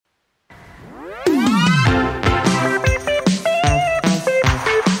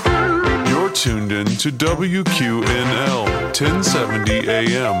to WQNL 1070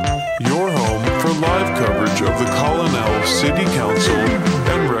 AM, your home for live coverage of the Colonel City Council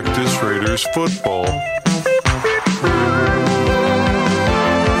and Rectus Raiders football.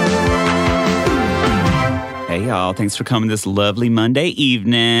 Hey, y'all. Thanks for coming this lovely Monday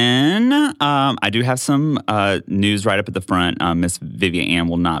evening. I do have some news right up at the front. Miss Vivian Ann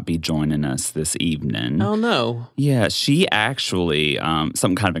will not be joining us this evening. Oh, no. Yeah, she actually,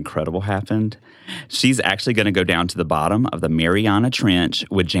 something kind of incredible happened. She's actually going to go down to the bottom of the Mariana Trench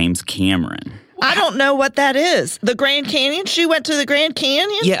with James Cameron. I don't know what that is. The Grand Canyon? She went to the Grand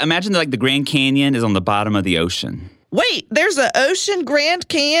Canyon? Yeah, imagine the Grand Canyon is on the bottom of the ocean. Wait, there's an ocean Grand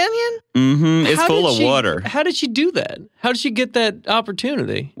Canyon? Mm-hmm. It's full of water. How did she do that? How did she get that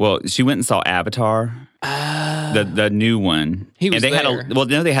opportunity? Well, she went and saw Avatar, the new one. He was and they there.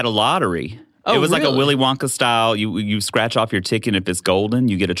 They had a lottery. Oh, it was like a really? Willy Wonka style. You scratch off your ticket. If it's golden,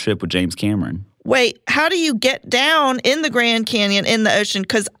 you get a trip with James Cameron. Wait, how do you get down in the Grand Canyon in the ocean?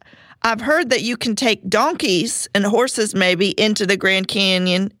 Because I've heard that you can take donkeys and horses maybe into the Grand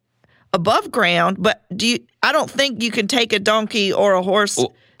Canyon above ground, but I don't think you can take a donkey or a horse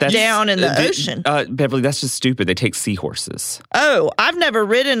down in the ocean. Beverly, that's just stupid. They take seahorses. Oh, I've never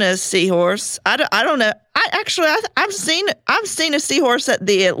ridden a seahorse. I don't know. I've seen a seahorse at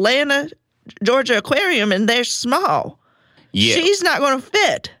the Atlanta, Georgia Aquarium, and they're small. Yeah. She's not going to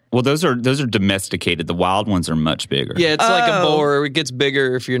fit. Well, those are domesticated. The wild ones are much bigger. Yeah, it's like a boar. It gets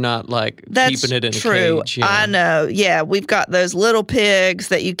bigger if you're not keeping it in a cage. Yeah. I know. Yeah, we've got those little pigs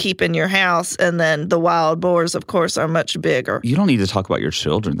that you keep in your house, and then the wild boars, of course, are much bigger. You don't need to talk about your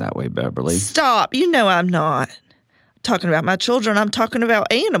children that way, Beverly. Stop. You know I'm not talking about my children. I'm talking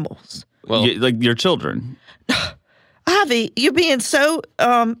about animals. Well, like your children. Ivy, you're being so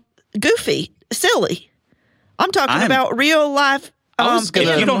goofy, silly. I'm talking about real life.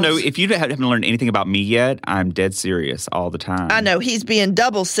 If you haven't learned anything about me yet, I'm dead serious all the time. I know he's being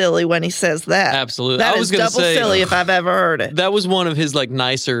double silly when he says that. Absolutely. That is double silly if I've ever heard it. That was one of his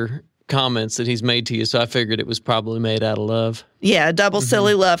nicer comments that he's made to you, so I figured it was probably made out of love. Yeah, a double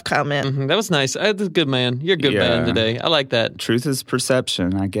silly love comment. Mm-hmm. That was nice. That's a good man. You're a good man today. I like that. Truth is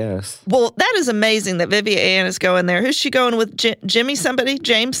perception, I guess. Well, that is amazing that Vivian Ann is going there. Who's she going with? Jimmy somebody?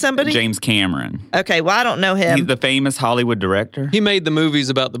 James somebody? James Cameron. Okay, well, I don't know him. He's the famous Hollywood director. He made the movies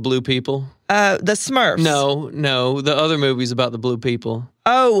about the blue people. The Smurfs. No, the other movies about the blue people.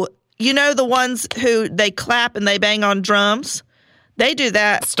 Oh, you know the ones who they clap and they bang on drums? They do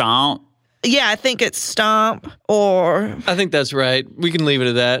that. Stomp. Yeah, I think it's Stomp or... I think that's right. We can leave it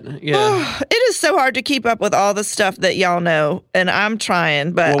at that. Yeah. It is so hard to keep up with all the stuff that y'all know, and I'm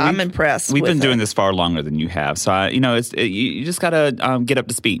trying, but I'm impressed. We've been doing this far longer than you have, so you just gotta get up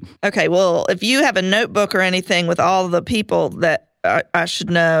to speed. Okay, well, if you have a notebook or anything with all the people that I should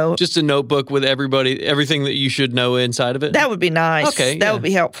know... Just a notebook with everything that you should know inside of it? That would be nice. Okay, That would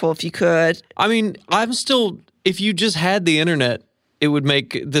be helpful if you could. I mean, if you just had the internet, it would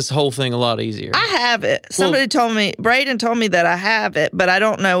make this whole thing a lot easier. I have it. Somebody told me, Braden told me that I have it, but I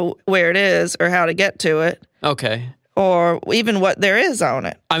don't know where it is or how to get to it. Okay. Or even what there is on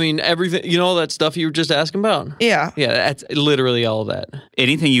it. I mean, everything, all that stuff you were just asking about? Yeah. Yeah, that's literally all of that.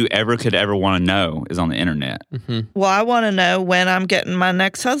 Anything you could ever want to know is on the internet. Mm-hmm. Well, I want to know when I'm getting my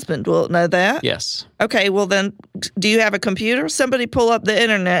next husband. Will it know that? Yes. Okay, well then, do you have a computer? Somebody pull up the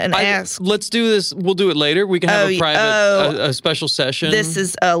internet and ask. Let's do this. We'll do it later. We can have a private, a special session. This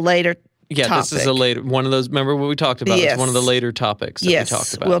is a later topic. This is a later, one of those, remember what we talked about? Yes. It's one of the later topics that we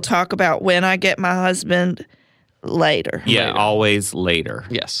talked about. We'll talk about when I get my husband later. Yeah, later. Always later.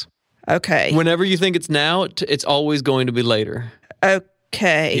 Yes. Okay. Whenever you think it's now, it's always going to be later.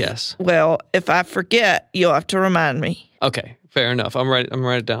 Okay. Yes. Well, if I forget, you'll have to remind me. Okay, fair enough. I'm write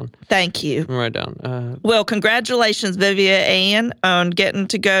it down. Thank you. I'm write it down. Well, congratulations, Vivian Ann, on getting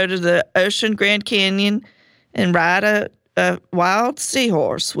to go to the Ocean Grand Canyon and ride a wild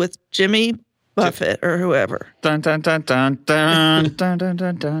seahorse with Jimmy Buffett or whoever. Dun, dun, dun, dun, dun, dun, dun,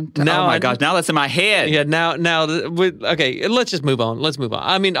 dun, dun. Now oh my gosh, now that's in my head. Yeah, okay, let's just move on.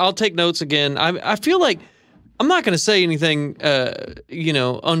 I mean, I'll take notes again. I feel like I'm not going to say anything,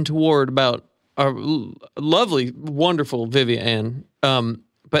 untoward about our lovely, wonderful Vivian Ann.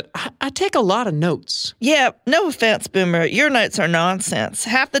 But I take a lot of notes. Yeah, no offense, Boomer. Your notes are nonsense.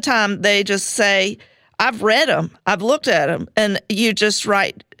 Half the time they just say, I've read them, I've looked at them, and you just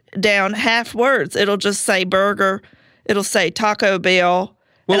write down half words. It'll just say burger. It'll say Taco Bell.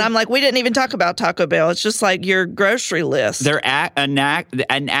 Well, and I'm like, we didn't even talk about Taco Bell. It's just like your grocery list. They're acronyms.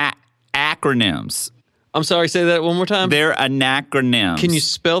 I'm sorry, say that one more time. They're anacronyms. Can you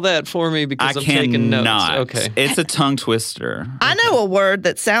spell that for me? Because I'm taking notes. Okay. It's a tongue twister. I know a word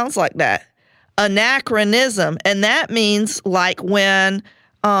that sounds like that. anachronism, and that means like when,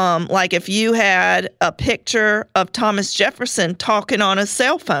 like if you had a picture of Thomas Jefferson talking on a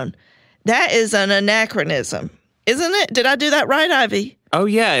cell phone, that is an anachronism, isn't it? Did I do that right, Ivy? Oh,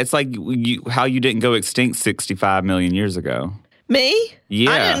 yeah. It's like how you didn't go extinct 65 million years ago. Me?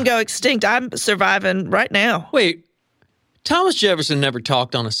 Yeah. I didn't go extinct. I'm surviving right now. Wait, Thomas Jefferson never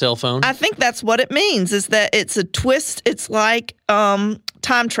talked on a cell phone. I think that's what it means, is that it's a twist. It's like time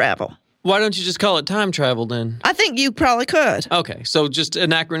travel. Why don't you just call it time travel then? I think you probably could. Okay, so just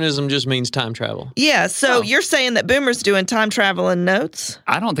anachronism just means time travel. Yeah, so you're saying that Boomer's doing time travel in notes?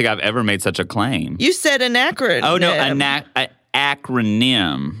 I don't think I've ever made such a claim. You said anachronism. Oh, no,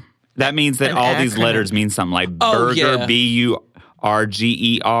 acronym. That means that all these letters mean something like burger, yeah.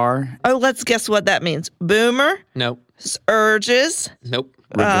 BURGER. Oh, let's guess what that means. Boomer, Nope. urges, Nope.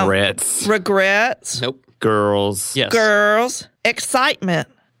 Regrets. regrets, Nope. Girls. Yes. girls, excitement.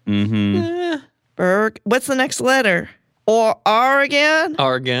 What's the next letter? Or R again?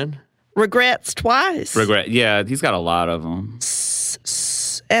 R again. Regrets twice. Regret. Yeah, he's got a lot of them.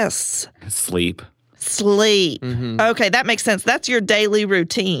 S. Sleep. Sleep. Okay, that makes sense. That's your daily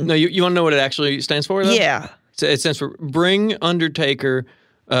routine. No, you want to know what it actually stands for, though? Yeah. So it stands for Bring Undertaker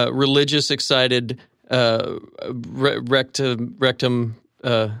Religious Excited Rectum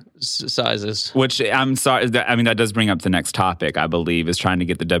sizes. Which I'm sorry. That does bring up the next topic, I believe, is trying to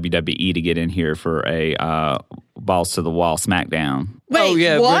get the WWE to get in here for a balls to the wall SmackDown.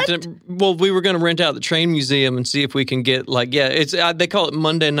 Wait, what? Well, we were going to rent out the Train Museum and see if we can get it's they call it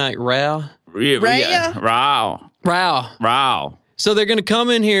Monday Night Raw. Yeah. Raw. So they're going to come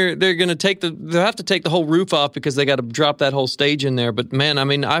in here. They're going to they'll have to take the whole roof off because they got to drop that whole stage in there. But man, I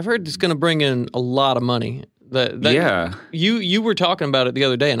mean, I've heard it's going to bring in a lot of money. Yeah. You were talking about it the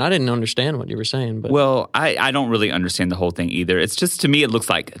other day, and I didn't understand what you were saying. But Well, I don't really understand the whole thing either. It's just, to me, it looks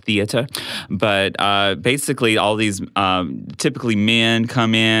like theater. But basically, all these typically men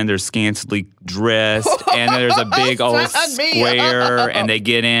come in, they're scantily dressed, and there's a big old square, and they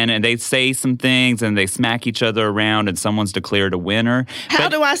get in, and they say some things, and they smack each other around, and someone's declared a winner. How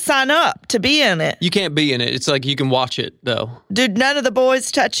do I sign up to be in it? you can't be in it. It's like you can watch it, though. Did none of the boys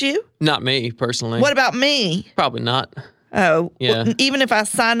touch you? Not me, personally. What about me? Probably not. Oh, Yeah. well, even if I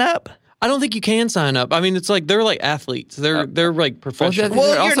sign up? I don't think you can sign up. I mean, it's like they're like athletes. They're like professionals. Well,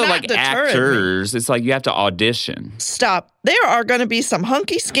 They're you're also not like deterring me. actors. It's like you have to audition. Stop. There are going to be some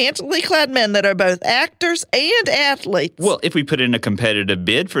hunky, scantily clad men that are both actors and athletes. Well, if we put in a competitive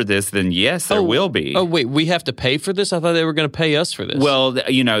bid for this, then yes, there will be. Oh, wait, we have to pay for this? I thought they were going to pay us for this. Well,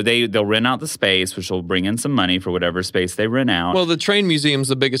 they'll rent out the space, which will bring in some money for whatever space they rent out. Well, the Train Museum's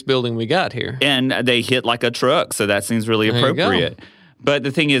the biggest building we got here. And they hit like a truck, so that seems really There you go. appropriate. But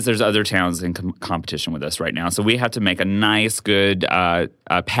the thing is, there's other towns in competition with us right now, so we have to make a nice, good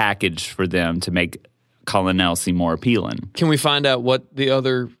package for them to make Colonel seem more appealing. Can we find out what the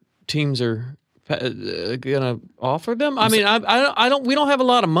other teams are going to offer them? I mean, I don't. We don't have a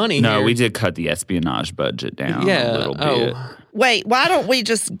lot of money. No, here. we did cut the espionage budget down a little bit. Wait, why don't we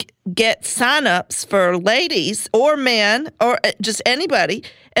just get sign-ups for ladies or men or just anybody,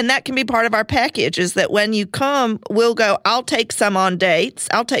 and that can be part of our package, is that when you come, we'll go, I'll take some on dates.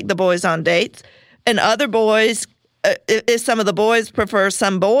 I'll take the boys on dates. And other boys, if some of the boys prefer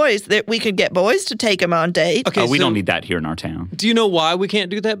some boys, that we could get boys to take them on dates. Okay, We so don't need that here in our town. Do you know why we can't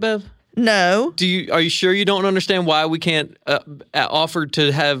do that, Bev? No. Are you sure you don't understand why we can't offer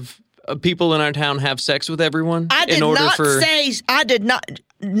to have people in our town have sex with everyone? I did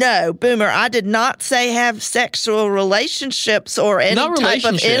not, Boomer, I did not say have sexual relationships or any Not type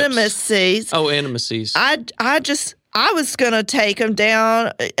of relationships. intimacies. Oh, intimacies. I was going to take them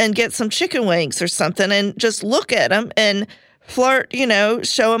down and get some chicken wings or something and just look at them and flirt,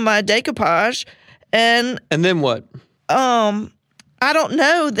 show them my decoupage. And then what? I don't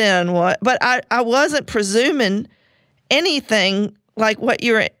know then what, but I wasn't presuming anything like what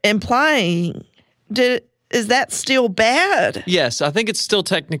you're implying. Is that still bad? Yes, I think it's still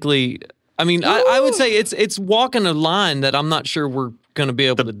technically. I mean, I would say it's walking a line that I'm not sure we're going to be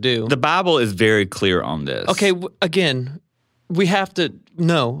able to do. The Bible is very clear on this. Okay, again, we have to.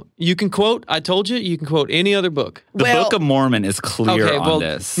 No, you can quote. I told you, you can quote any other book. The Book of Mormon is clear on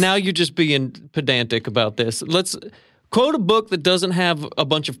this. Now you're just being pedantic about this. Let's quote a book that doesn't have a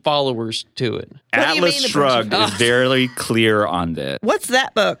bunch of followers to it. Atlas Shrugged is very clear on this. What's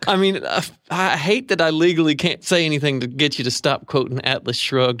that book? I mean, I hate that I legally can't say anything to get you to stop quoting Atlas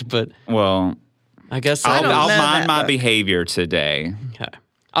Shrugged, but Well, I guess I'll know mind that my book. behavior today. Okay.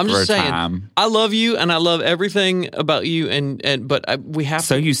 I'm just For a saying, time. I love you and I love everything about you, but we have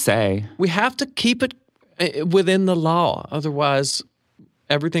So to you say. keep it within the law, otherwise.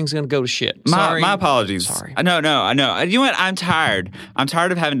 everything's going to go to shit. My apologies. Sorry. No, I know. You know what? I'm tired. I'm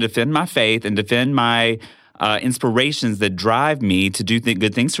tired of having to defend my faith and defend my inspirations that drive me to do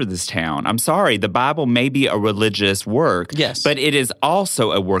good things for this town. I'm sorry. The Bible may be a religious work, yes, but it is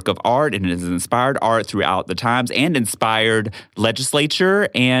also a work of art, and it has inspired art throughout the times and inspired legislature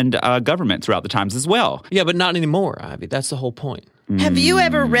and government throughout the times as well. Yeah, but not anymore, Ivy. That's the whole point. Have you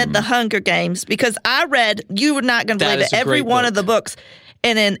ever read The Hunger Games? Because I read, you were not going to believe it, every one of the books.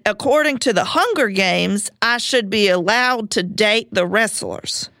 And according to The Hunger Games, I should be allowed to date the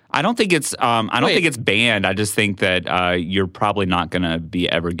wrestlers. I don't think it's. I don't think it's banned. I just think that you're probably not going to be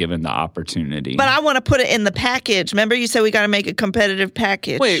ever given the opportunity. But I want to put it in the package. Remember, you said we got to make a competitive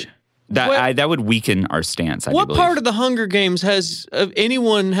package. Wait, that would weaken our stance. What part of the Hunger Games has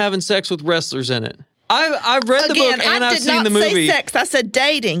anyone having sex with wrestlers in it? I've read the book and I've seen the movie. I did not say sex. I said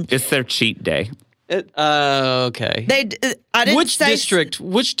dating. It's their cheat day. Okay. I didn't say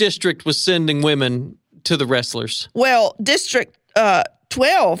Which district was sending women to the wrestlers? Well, District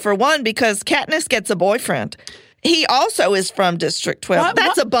 12 for one, because Katniss gets a boyfriend. He also is from District 12.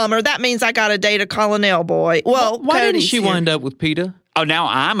 That's a bummer. That means I got to date a Colonel boy. Well, why didn't she wind up with PETA? Oh, now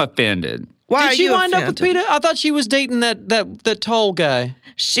I'm offended. Why Did she wind up with PETA? I thought she was dating that tall guy.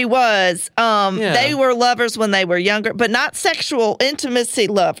 She was. They were lovers when they were younger, but not sexual intimacy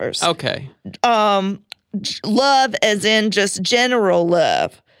lovers. Okay. Love as in just general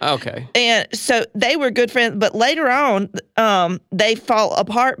love. Okay. And so they were good friends, but later on, they fall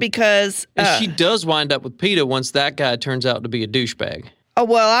apart because... and she does wind up with PETA once that guy turns out to be a douchebag. Oh,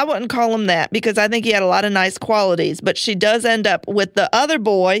 well, I wouldn't call him that because I think he had a lot of nice qualities, but she does end up with the other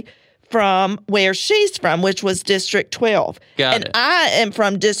boy from where she's from, which was District 12. Got it. I am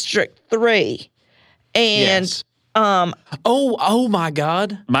from District 3. And... Yes. Oh my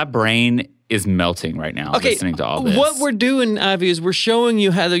God. My brain is melting right now listening to all this. What we're doing, Ivy, is we're showing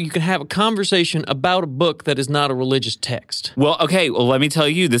you how you can have a conversation about a book that is not a religious text. Well, okay. Well, let me tell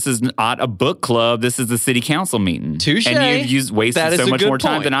you, this is not a book club. This is the city council meeting. Touche. And you've wasted so much more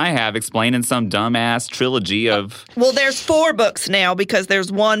time point than I have explaining some dumbass trilogy of... Well, there's 4 books now because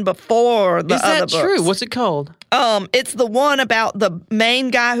there's one before the other books. Is that true? What's it called? It's the one about the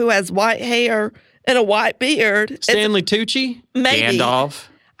main guy who has white hair and a white beard. Stanley Tucci? Maybe. Gandalf?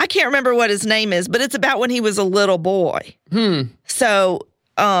 I can't remember what his name is, but it's about when he was a little boy. So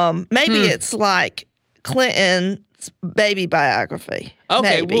maybe it's like Clinton's baby biography.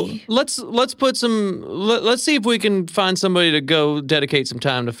 Okay, maybe. well, let's put some. Let's see if we can find somebody to go dedicate some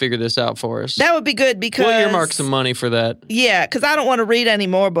time to figure this out for us. That would be good because we'll earmark some money for that. Yeah, because I don't want to read any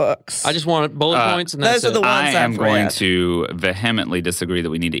more books. I just want bullet points, and that's those are the ones I am I've going read. to vehemently disagree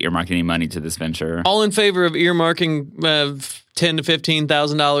that we need to earmark any money to this venture. All in favor of earmarking $10,000 to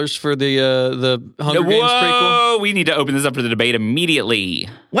 $15,000 for the Hunger Games prequel? We need to open this up for the debate immediately.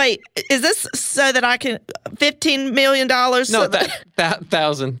 Wait, is this so that I can $15 million? No, so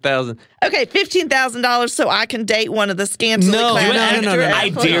thousand. Okay, $15,000 so I can date one of the scantily clad actor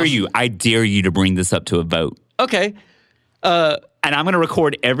No. I dare you to bring this up to a vote. Okay. And I'm going to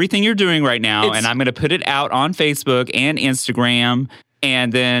record everything you're doing right now, and I'm going to put it out on Facebook and Instagram.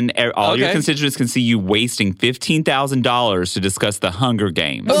 And then all your constituents can see you wasting $15,000 to discuss the Hunger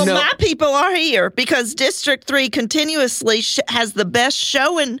Games. Well, my people are here because District 3 continuously has the best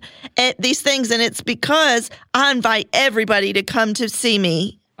showing at these things, and it's because I invite everybody to come to see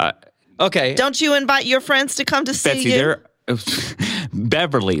me. Okay. Don't you invite your friends to come to see you?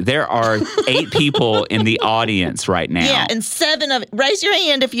 Beverly, there are 8 people in the audience right now. Yeah, and 7 of raise your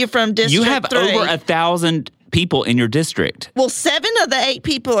hand if you're from District 3. You have over 1,000 people in your district. Well, 7 of the 8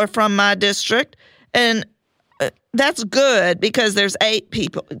 people are from my district, and that's good because there's 8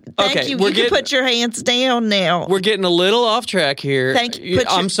 people. Thank you. You can put your hands down now. We're getting a little off track here. Thank you.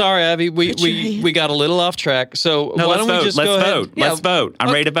 I'm sorry, Abby. We got a little off track. So why don't we just go ahead? Let's vote.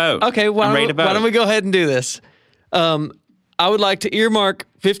 I'm ready to vote. Okay, why don't we go ahead and do this? I would like to earmark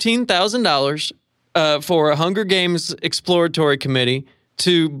 $15,000 for a Hunger Games exploratory committee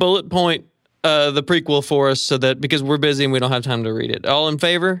to bullet point the prequel for us so that because we're busy and we don't have time to read it. All in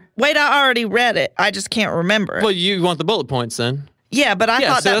favor? Wait, I already read it. I just can't remember it. Well, you want the bullet points then? Yeah, but I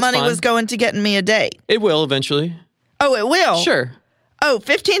thought that money was going to getting me a date. It will eventually. Oh, it will? Sure. Oh,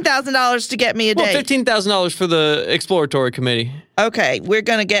 $15,000 to get me a date. Well, $15,000 for the exploratory committee. Okay, we're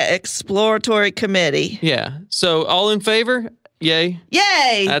going to get exploratory committee. Yeah. So all in favor? Yay.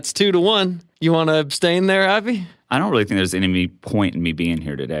 Yay! That's 2-1. You want to abstain there, Ivy? I don't really think there's any point in me being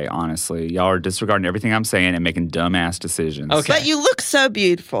here today, honestly. Y'all are disregarding everything I'm saying and making dumbass decisions. Okay. But you look so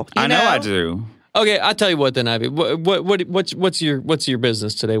beautiful. I know I do. Okay, I'll tell you what then, Ivy. What's your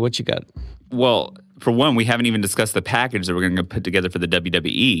business today? What you got? Well, for one, we haven't even discussed the package that we're going to put together for the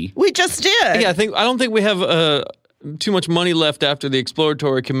WWE. We just did. Yeah, I don't think we have too much money left after the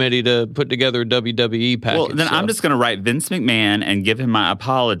exploratory committee to put together a WWE package. Well, then so. I'm just going to write Vince McMahon and give him my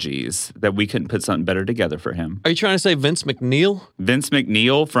apologies that we couldn't put something better together for him. Are you trying to say Vince McNeil? Vince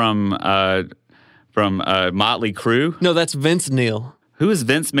McNeil from Motley Crue? No, that's Vince Neil. Who is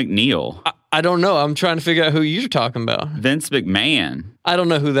Vince McNeil? I don't know. I'm trying to figure out who you're talking about. Vince McMahon. I don't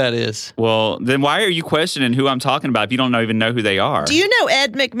know who that is. Well, then why are you questioning who I'm talking about if you don't even know who they are? Do you know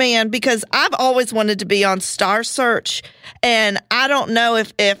Ed McMahon? Because I've always wanted to be on Star Search, and I don't know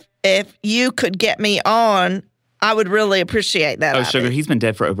if you could get me on. I would really appreciate that. Oh, sugar, he's been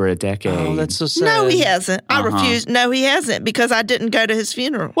dead for over a decade. Oh, that's so sad. No, he hasn't. I refuse. No, he hasn't, because I didn't go to his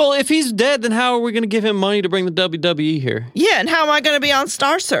funeral. Well, if he's dead, then how are we going to give him money to bring the WWE here? Yeah, and how am I going to be on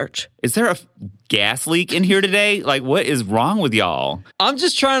Star Search? Is there a gas leak in here today? Like, what is wrong with y'all? I'm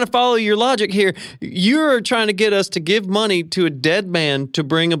just trying to follow your logic here. You're trying to get us to give money to a dead man to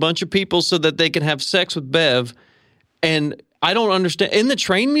bring a bunch of people so that they can have sex with Bev. And I don't understand. In the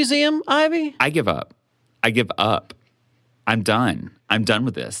train museum, Ivy? I give up. I'm done. I'm done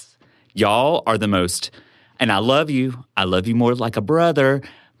with this. Y'all are the most, and I love you. I love you more like a brother,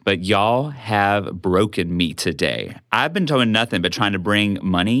 but y'all have broken me today. I've been doing nothing but trying to bring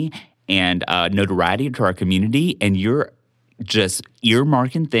money and notoriety to our community, and you're just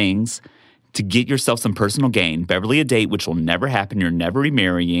earmarking things to get yourself some personal gain. Beverly a date, which will never happen. You're never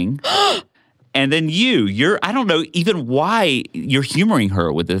remarrying. And then I don't know even why you're humoring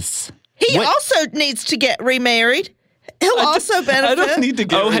her with this. He also needs to get remarried. He'll also benefit. I don't need to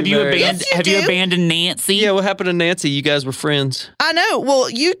get have you remarried. you abandoned Nancy? Yeah, what happened to Nancy? You guys were friends. I know.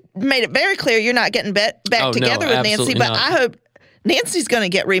 Well, you made it very clear you're not getting back together with Nancy, absolutely but not. I hope Nancy's going to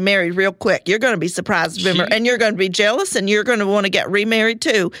get remarried real quick. You're going to be surprised, Boomer, and you're going to be jealous, and you're going to want to get remarried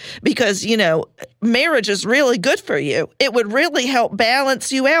too, because, marriage is really good for you. It would really help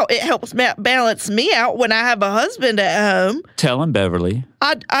balance you out. It helps balance me out when I have a husband at home. Tell him, Beverly.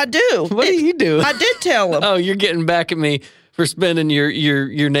 I do. What do you do? I did tell him. Oh, you're getting back at me for spending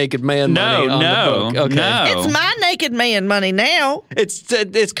your naked man money on the book. Okay. No. It's my naked man money now.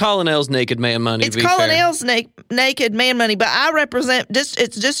 It's Colonel's naked man money. It's to be fair. Colonel's naked man money, but I represent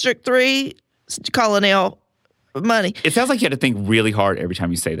it's District 3 Colonel money. It sounds like you had to think really hard every time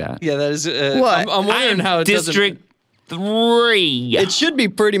you say that. Yeah, that is. What? I'm wondering how it District 3. It should be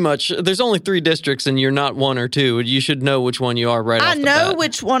pretty much. There's only 3 districts, and you're not 1 or 2. You should know which one you are right off the bat. I know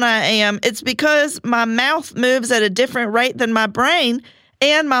which one I am. It's because my mouth moves at a different rate than my brain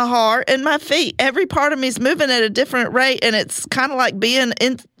and my heart and my feet. Every part of me is moving at a different rate, and it's kind of like being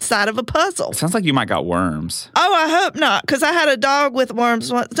inside of a puzzle. It sounds like you might got worms. Oh, I hope not, because I had a dog with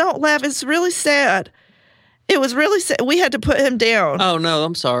worms once. Don't laugh. It's really sad. It was really sad. We had to put him down. Oh, no,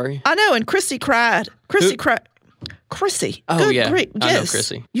 I'm sorry. I know, and Chrissy cried. Chrissy. Oh, Good yeah. grief. I know Yes.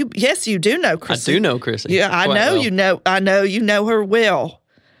 Chrissy. Yes, you do know Chrissy. I do know Chrissy. Yeah, I quite know well. you know. I know you know her well.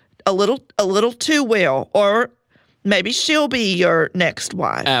 A little too well. Or maybe she'll be your next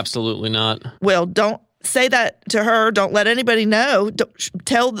wife. Absolutely not. Well, don't say that to her. Don't let anybody know.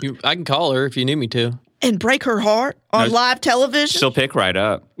 Tell I can call her if you need me to. and break her heart on No, live television. She'll pick right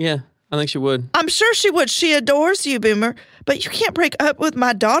up. Yeah, I think she would. I'm sure she would. She adores you, Boomer. But you can't break up with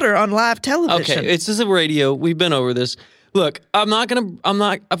my daughter on live television. Okay, it's just a radio. We've been over this. Look,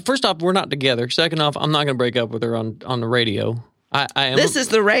 first off, we're not together. Second off, I'm not gonna break up with her on the radio. I am. This is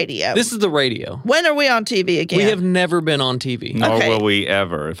the radio. This is the radio. When are we on TV again? We have never been on TV. Nor Okay. will we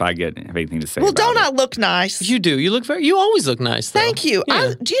ever if I have anything to say Well, about don't it. I look nice? You do. You look very. You always look nice. Though. Thank you.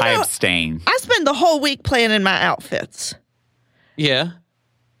 Yeah. Do you I know? abstain. I spend the whole week planning my outfits. Yeah.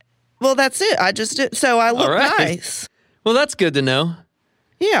 Well, that's it. I just did. So I look All right. nice. Well, that's good to know.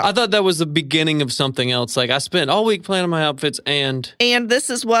 Yeah. I thought that was the beginning of something else. Like I spent all week planning my outfits, and And this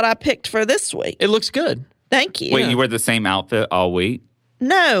is what I picked for this week. it looks good. Thank you. Wait, you wear the same outfit all week?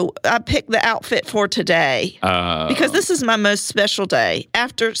 No, I picked the outfit for today because this is my most special day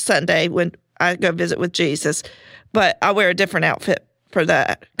after Sunday when I go visit with Jesus. But I wear a different outfit for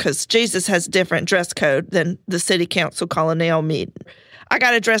that because Jesus has a different dress code than the city council colonnade meeting. I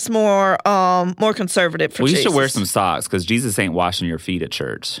got to dress more conservative for Well, you Jesus. should wear some socks because Jesus ain't washing your feet at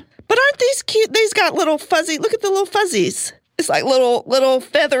church. But aren't these cute? These got little fuzzy. Look at the little fuzzies. It's like little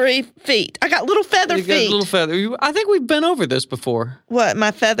feathery feet. I got little feather You got feet. little feather. I think we've been over this before. What, my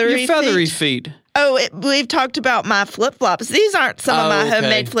feathery Your feathery feet? feet. Oh, we've talked about my flip-flops. These aren't some of my okay.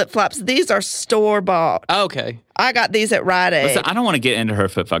 homemade flip-flops. These are store-bought. Okay. I got these at Rite Aid. Listen, I don't want to get into her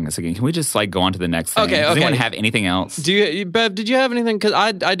foot fungus again. Can we just go on to the next thing? Okay, Does anyone okay. have anything else? Bev, did you have anything? Because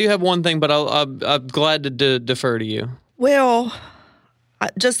I do have one thing, but I'm glad to defer to you. Well,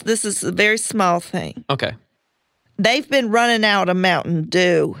 this is a very small thing. Okay. They've been running out of Mountain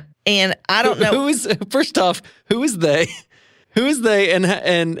Dew, and I don't know. First off, who is they? Who is they and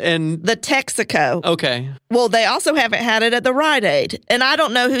The Texaco. Okay. Well, they also haven't had it at the Rite Aid. And I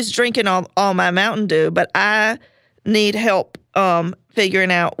don't know who's drinking all my Mountain Dew, but I need help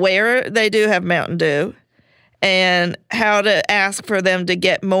figuring out where they do have Mountain Dew and how to ask for them to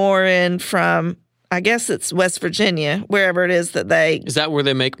get more in from, I guess it's West Virginia, wherever it is that they... Is that where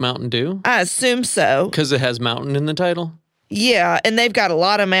they make Mountain Dew? I assume so. Because it has mountain in the title? Yeah, and they've got a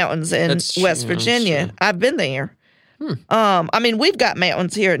lot of mountains in West Virginia. True. I've been there. I mean, we've got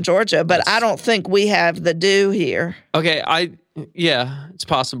mountains here in Georgia, but I don't think we have the dew here. Okay, yeah, it's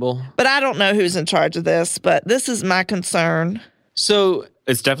possible. But I don't know who's in charge of this, but this is my concern. So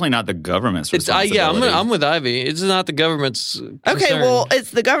It's definitely not the government's responsibility. I'm with Ivy. It's not the government's concern. Okay, well,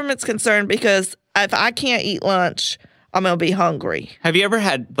 it's the government's concern because if I can't eat lunch, I'm going to be hungry. Have you ever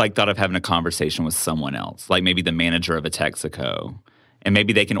thought of having a conversation with someone else, like maybe the manager of a Texaco? And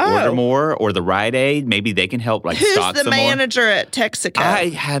maybe they can order more, or the Rite Aid. Maybe they can help Who's stock the some more. manager at Texaco? I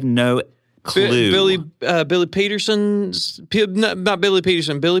have no clue. Billy Peterson's, not Billy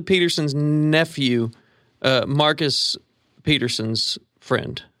Peterson, Billy Peterson's nephew, Marcus Peterson's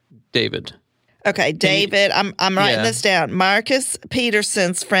friend, David. Okay, David. I'm writing this down. Marcus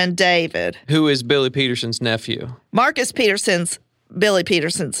Peterson's friend David. Who is Billy Peterson's nephew? Marcus Peterson's Billy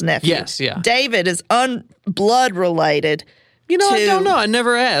Peterson's nephew. Yes, yeah. David is blood related. I don't know. I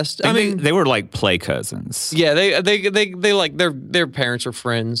never asked. I mean, they were like play cousins. yeah, they like their parents are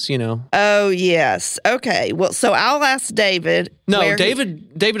friends. Oh yes. Okay. Well, so I'll ask David. No,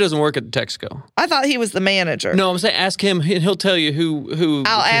 David doesn't work at Texaco. I thought he was the manager. No, I'm saying ask him. He'll tell you who.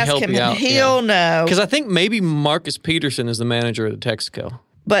 I'll can ask help him. you out. He'll know. Because I think maybe Marcus Peterson is the manager at Texaco.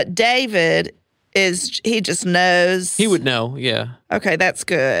 But David he just knows. He would know. Yeah. Okay, that's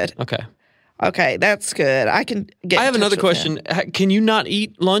good. Okay, that's good. I can get. I have in touch another with question. him. Can you not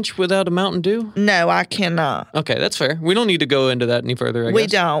eat lunch without a Mountain Dew? No, I cannot. Okay, that's fair. We don't need to go into that any further, I guess. We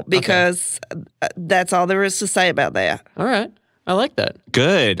don't because that's all there is to say about that. All right. I like that.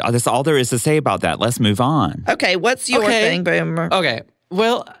 Good. That's all there is to say about that. Let's move on. Okay, what's your thing, Boomer? Okay.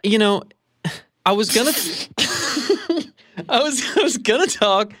 Well, I was gonna, I was gonna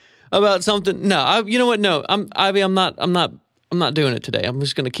talk about something. No, you know what? No, Ivy. I'm not doing it today. I'm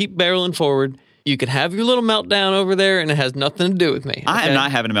just gonna keep barreling forward. You can have your little meltdown over there, and it has nothing to do with me. Okay? I am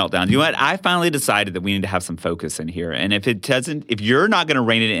not having a meltdown. You know what? I finally decided that we need to have some focus in here. And if you're not going to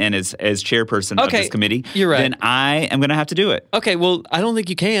rein it in as chairperson of this committee, you're right. Then I am going to have to do it. Okay, well, I don't think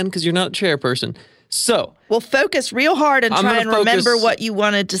you can because you're not chairperson. So, well, focus real hard and try and remember what you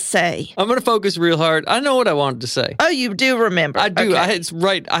wanted to say. I'm going to focus real hard. I know what I wanted to say. Oh, you do remember? I do. Okay. It's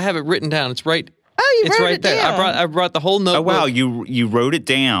right. I have it written down. It's right. Oh, it's wrote right it there. down. I brought the whole notebook. Oh, wow. You wrote it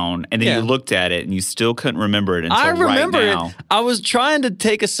down, and then you looked at it, and you still couldn't remember it until I remember right now. it. I was trying to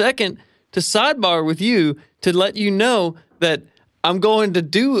take a second to sidebar with you to let you know that I'm going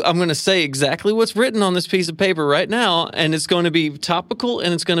to say exactly what's written on this piece of paper right now, and it's going to be topical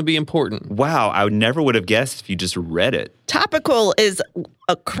and it's going to be important. Wow. I never would have guessed if you just read it. Topical is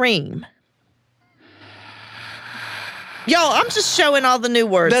a cream. Y'all, I'm just showing all the new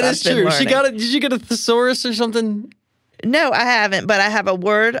words. That is true. She got it. Did you get a thesaurus or something? No, I haven't, but I have a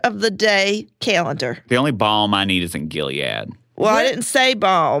word of the day calendar. The only balm I need is in Gilead. Well, I didn't say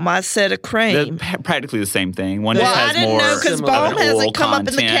balm. I said a cream. They're practically the same thing. One Well, just I has didn't more know because of balm an hasn't oil come up in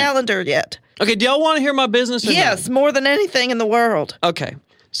the content. calendar yet. Okay, do y'all want to hear my business or Yes, more than anything in the world. no? Okay,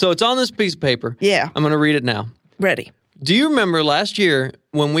 so it's on this piece of paper. Yeah. I'm going to read it now. Ready. Do you remember last year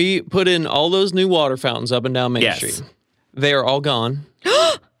when we put in all those new water fountains up and down Main Yes. Street? They are all gone.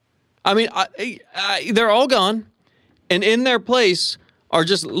 I mean, they're all gone. And in their place are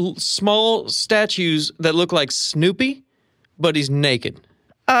just small statues that look like Snoopy, but he's naked.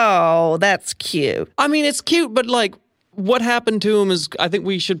 Oh, that's cute. I mean, it's cute, but like, what happened to him is, I think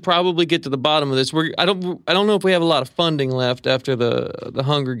we should probably get to the bottom of this. I don't know if we have a lot of funding left after the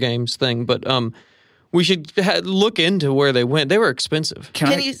Hunger Games thing, but we should look into where they went. They were expensive.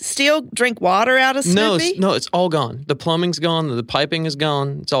 Can you still drink water out of Snoopy? No, it's all gone. The plumbing's gone. The piping is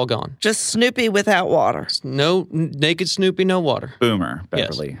gone. It's all gone. Just Snoopy without water. No naked Snoopy, no water. Boomer,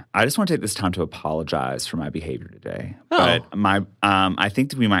 Beverly. Yes. I just want to take this time to apologize for my behavior today. Oh. But I think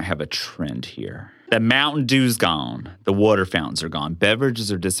that we might have a trend here. The Mountain Dew's gone. The water fountains are gone.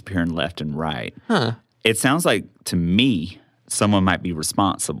 Beverages are disappearing left and right. Huh. It sounds like, to me, someone might be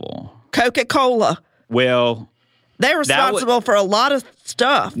responsible. Coca-Cola. Well, they're responsible for a lot of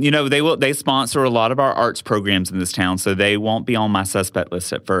stuff. You know, they sponsor a lot of our arts programs in this town, so they won't be on my suspect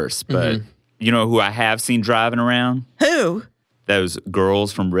list at first. But you know who I have seen driving around? Who? those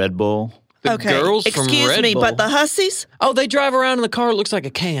girls from Red Bull. The girls from Excuse Red me, Bull. but the hussies? Oh, they drive around in the car. It looks like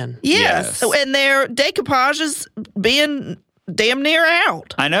a can. Yes. Yes. And their decoupage is being damn near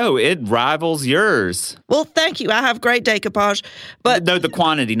out. I know, it rivals yours. Well, thank you. I have great decoupage, but No, the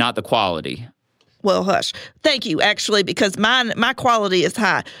quantity, not the quality. well, hush. Thank you, actually, because my quality is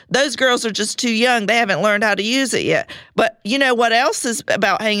high. Those girls are just too young. They haven't learned how to use it yet. But you know what else is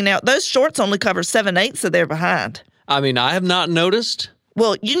about hanging out? Those shorts only cover 7/8 of their behind. I mean, I have not noticed.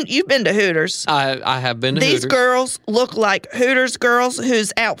 Well, you've been to Hooters. I have been to These Hooters. girls look like Hooters girls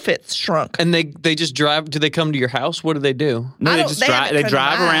whose outfits shrunk. And they just drive. Do they come to your house? What do they do? No, I they don't- just they drive. haven't They come to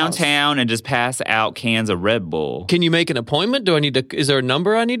drive my around house. town and just pass out cans of Red Bull. Can you make an appointment? Do I need to? Is there a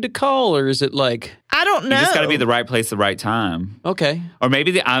number I need to call, or is it like I don't know. You just got to be the right place, the right time. okay? Or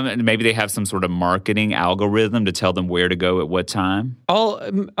maybe they have some sort of marketing algorithm to tell them where to go at what time. I'll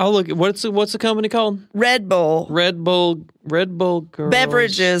look. What's the company called? Red Bull, Red Bull girls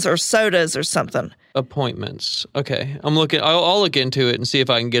beverages or sodas or something. appointments. Okay, I'm looking. I'll look into it and see if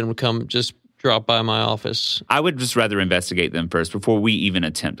I can get them to come just drop by my office. I would just rather investigate them first before we even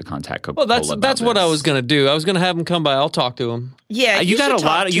attempt to contact Well, Coca-Cola. that's what I was gonna do. I was gonna have them come by. I'll talk to them. Yeah, You got should a talk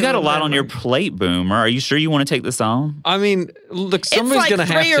lot. to You got a them lot on your over. plate, Boomer. Are you sure you want to take this on? I mean, look, It's somebody's like gonna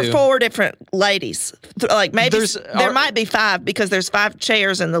have three to. or four different ladies. Like maybe there might be five because there's 5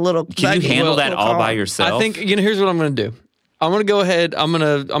 chairs in the little. Can you buggy handle that little all by car. yourself? I think here's what I'm going to do. I'm going to go ahead. I'm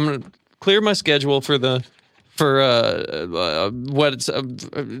going to clear my schedule for the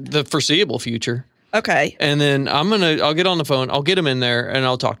foreseeable future, Okay. and then I'll get on the phone. I'll get him in there, and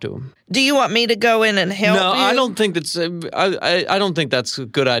I'll talk to him. Do you want me to go in and help No, you? I don't think that's. I don't think that's a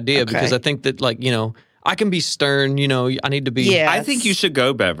good idea Okay. because I think that I can be stern. I need to be. Yeah. I think you should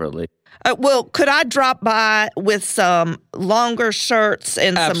go, Beverly. Well, could I drop by with some longer shirts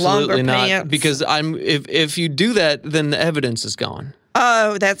and some Absolutely longer not, pants? because if you do that, then the evidence is gone.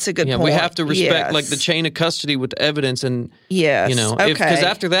 Oh, that's a good Yeah, point. we have to respect Yes. like the chain of custody with the evidence, and Yes. because Okay.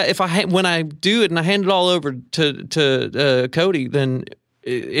 after that, when I do it and I hand it all over to Cody, then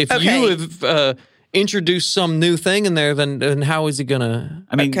if Okay. you have introduced some new thing in there, then how is he gonna?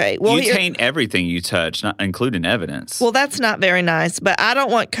 I mean, Okay, well, you here- taint everything you touch, not including evidence. Well, that's not very nice, but I don't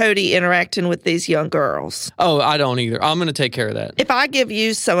want Cody interacting with these young girls. Oh, I don't either. I'm gonna take care of that. If I give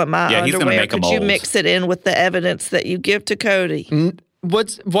you some of my Yeah, he's gonna underwear, make 'em could you old. mix it in with the evidence that you give to Cody?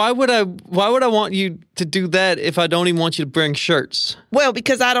 Why would I want you to do that if I don't even want you to bring shirts? Well,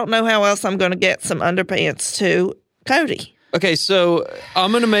 because I don't know how else I'm going to get some underpants to Cody. Okay, so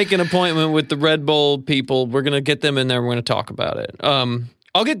I'm gonna make an appointment with the Red Bull people. We're gonna get them in there. We're gonna talk about it.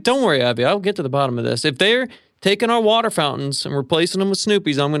 Don't worry, Abby. I'll get to the bottom of this. If they're taking our water fountains and replacing them with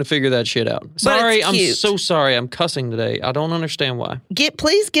Snoopy's, I'm gonna figure that shit out. Sorry, I'm cute. so sorry. I'm cussing today. I don't understand why.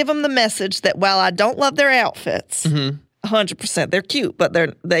 Please give them the message that while I don't love their outfits, 100%, they're cute, but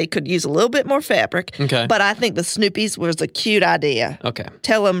they could use a little bit more fabric. Okay. But I think the Snoopy's was a cute idea. Okay.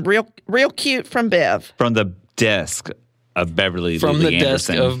 Tell them real cute from Bev. From the desk of Beverly From Lily the desk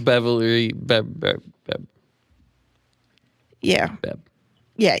Anderson. of Beverly Yeah. Beb.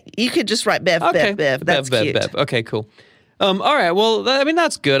 Yeah, you could just write Bev, Okay. Bev. That's cute. Bev. Okay, cool. All right. Well, I mean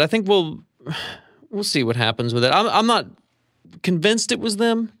that's good. I think we'll see what happens with it. I'm not convinced it was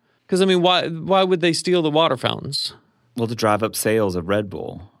them because I mean why would they steal the water fountains? Well, to drive up sales of Red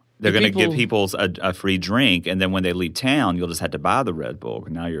Bull. They're The going to give people- people a free drink, and then when they leave town, you'll just have to buy the Red Bull.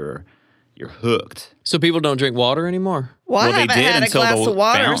 Now you're hooked. So people don't drink water anymore. Well, Well, I they haven't did had a until glass the of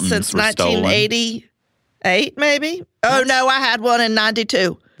water fountains since were stolen. 1988, maybe. Oh, no, I had one in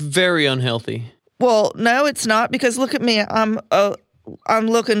 92. Very unhealthy. Well, no, it's not because look at me. I'm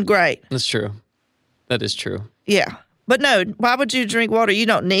looking great. That's true. That is true. Yeah. But no, why would you drink water? You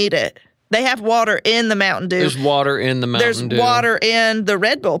don't need it. They have water in the Mountain Dew. There's water in the Mountain Dew. There's water in the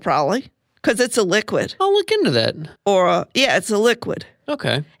Red Bull probably because it's a liquid. I'll look into that. It's a liquid.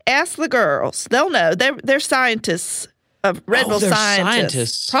 Okay. Ask the girls. They'll know. They're scientists of Red Bull they're scientists.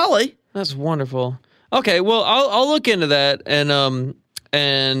 scientists. Probably. That's wonderful. Okay, well, I'll look into that, and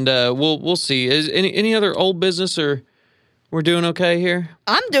we'll see. Is any other old business, or we're doing okay here?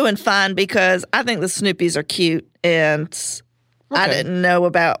 I'm doing fine because I think the Snoopies are cute, and I Okay. didn't know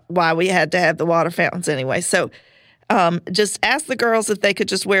about why we had to have the water fountains anyway. So just ask the girls if they could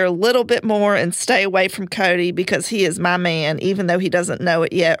just wear a little bit more and stay away from Cody because he is my man, even though he doesn't know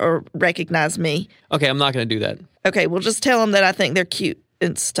it yet or recognize me. Okay, I'm not going to do that. Okay, well, just tell them that I think they're cute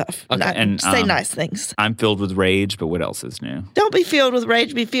and stuff. Okay, and, say nice things. I'm filled with rage, but what else is new? Don't be filled with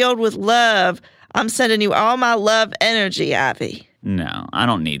rage. Be filled with love. I'm sending you all my love energy, Ivy. No, I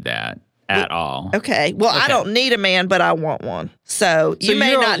don't need that. at all. Okay. Well, I don't need a man, but I want one. So you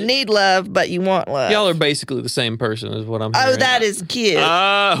may not need love, but you want love. Y'all are basically the same person, is what I'm Oh, hearing. that is cute.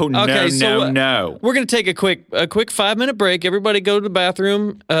 Oh, no. We're gonna take a quick 5-minute break. Everybody go to the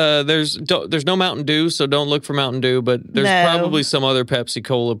bathroom. There's no Mountain Dew, so don't look for Mountain Dew. But there's probably some other Pepsi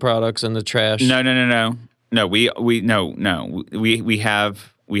Cola products in the trash. No. No, we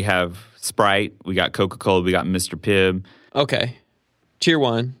have Sprite. We got Coca-Cola. We got Mr. Pibb. Okay. Cheer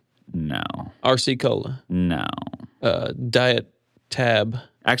Wine. No. RC Cola. No. Diet Tab.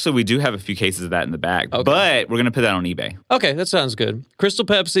 Actually, we do have a few cases of that in the back, Okay. but we're gonna put that on eBay. Okay, that sounds good. Crystal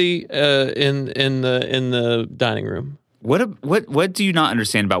Pepsi in the dining room. What do you not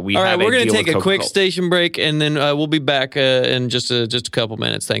understand about we All right, have we're going to take a quick station break, and then we'll be back in just a couple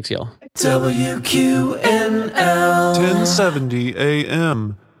minutes. Thanks, y'all. WQNL 1070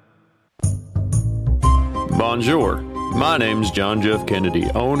 AM. Bonjour. My name's John Jeff Kennedy,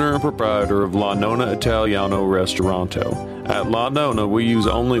 owner and proprietor of La Nonna Italiano Restaurante. At La Nonna, we use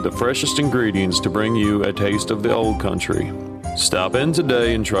only the freshest ingredients to bring you a taste of the old country. Stop in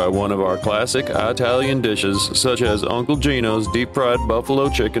today and try one of our classic Italian dishes, such as Uncle Gino's deep-fried buffalo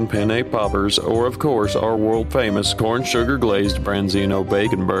chicken penne poppers, or, of course, our world-famous corn sugar-glazed branzino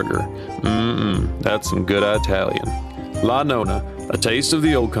bacon burger. That's some good Italian. La Nonna, a taste of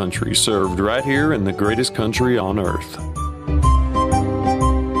the old country, served right here in the greatest country on earth.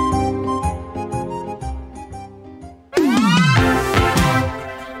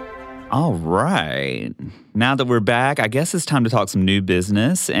 All right. Now that we're back, I guess it's time to talk some new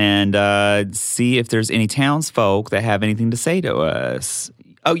business and see if there's any townsfolk that have anything to say to us.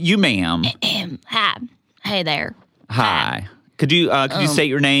 Oh, you, ma'am. Hi. Hey there. Hi. Could you state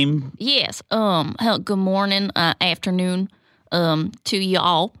your name? Yes. Good morning, afternoon, to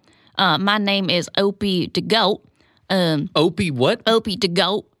y'all. My name is Opie the Goat. Opie what? Opie the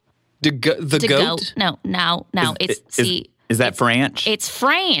Goat. The goat? No. Is that French? It's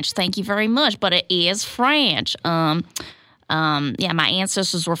French. Thank you very much, but it is French. Yeah, my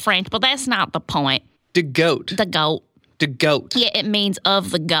ancestors were French, but that's not the point. The goat. The goat. The goat. Yeah, it means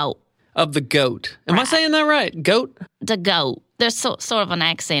of the goat. Of the goat. Am I saying that right? Goat? The goat. There's sort of an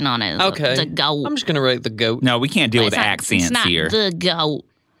accent on it. Okay. The goat. I'm just going to write the goat. No, we can't deal with It's not- accents it's not here. the goat.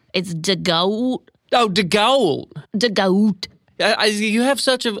 It's the goat. Oh, the goat. The goat. You have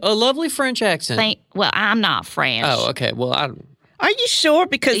such a lovely French accent. Well, I'm not French. Oh, okay. Well, Are you sure?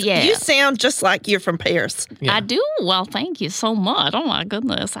 Because Yeah. you sound just like you're from Paris. Yeah. I do? Well, thank you so much. Oh, my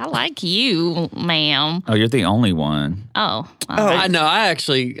goodness. I like you, ma'am. Oh, you're the only one. Oh. I know. I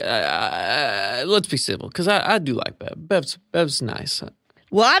actually, let's be civil, because I do like Bev. Bev's nice.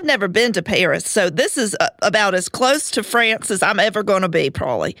 Well, I've never been to Paris, so this is about as close to France as I'm ever going to be,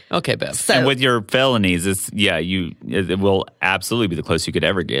 probably. Okay, Bev. So, And with your felonies, it will absolutely be the closest you could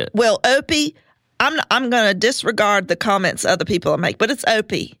ever get. well, Opie, I'm going to disregard the comments other people make, but it's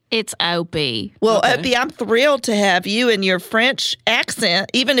Opie. It's Opie. Well, Okay. Opie, I'm thrilled to have you and your French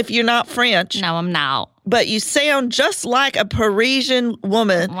accent, even if you're not French. No, I'm not. But you sound just like a Parisian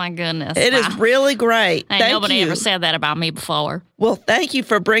woman. Oh, my goodness. It is really great. Ain't Thank nobody you. ever said that about me before. Well, thank you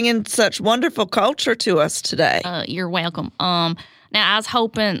for bringing such wonderful culture to us today. You're welcome. Now, I was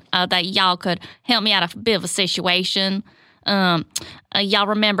hoping that y'all could help me out of a bit of a situation. Y'all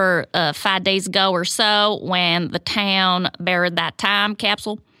remember 5 days ago or so when the town buried that time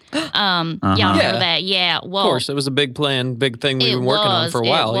capsule? Y'all remember that? Yeah. Well, Of course, it was a big plan, big thing we've been working on for a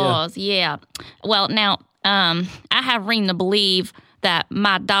while. It was, yeah. Well, now, I have reason to believe that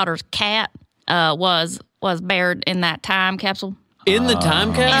my daughter's cat was buried in that time capsule. In the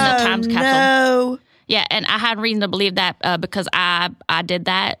time capsule? In the time capsule. No. Yeah, and I had reason to believe that because I did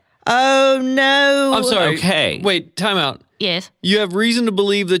that. Oh, no. I'm sorry. Okay. Wait, time out. Yes. You have reason to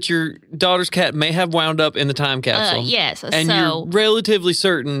believe that your daughter's cat may have wound up in the time capsule. Yes. And so, you're relatively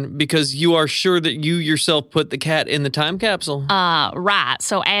certain because you are sure that you yourself put the cat in the time capsule. right.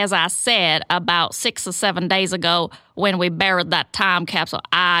 So as I said, about 6 or 7 days ago, when we buried that time capsule,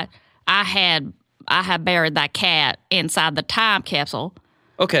 I had buried that cat inside the time capsule.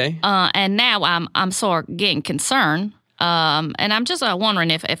 Okay. And now I'm sort of getting concerned. And I'm just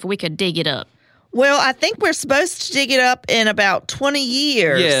wondering if we could dig it up. Well, I think we're supposed to dig it up in about 20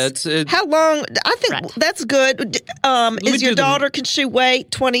 years. Yeah, it's How long? I think Right. that's good. Is your daughter, can she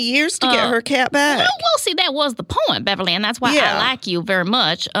wait 20 years to get her cat back? Well, see, that was the point, Beverly, and that's why Yeah. I like you very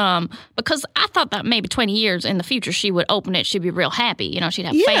much. Because I thought that maybe 20 years in the future she would open it, she'd be real happy. You know, she'd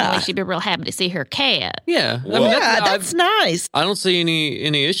have Yeah. family, she'd be real happy to see her cat. yeah. That's nice. I don't see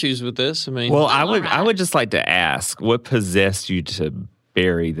any issues with this. I mean, Well, all I right. would just like to ask, what possessed you to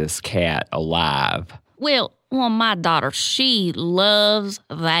bury this cat alive? Well, my daughter, she loves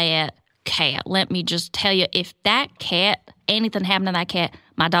that cat. Let me just tell you, if that cat, anything happened to that cat,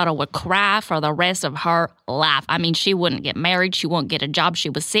 my daughter would cry for the rest of her life. I mean, she wouldn't get married. She wouldn't get a job. She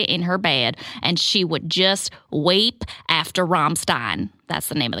would sit in her bed and she would just weep after Rammstein. That's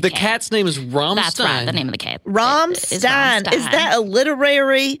the name of the cat. The cat's name is Rammstein. That's right, the name of the cat. Rammstein. Is that a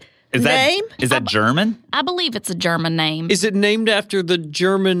literary name? Is that German? I believe it's a German name. Is it named after the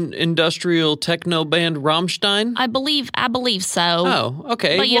German industrial techno band Rammstein? I believe so. Oh,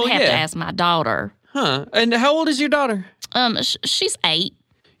 okay. But you'd have yeah. to ask my daughter. Huh. And how old is your daughter? She's 8.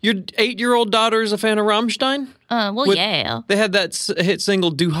 Your 8-year-old daughter is a fan of Rammstein? Yeah. They had that hit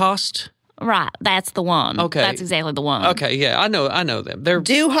single Du Hast. Right, that's the one. Okay. That's exactly the one. Okay, yeah, I know them. They're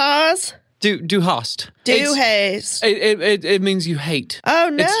Du Hast? Du Hast. Du Hast. It means you hate. Oh,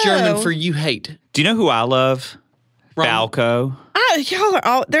 no. It's German for you hate. Do you know who I love? Falco. Y'all are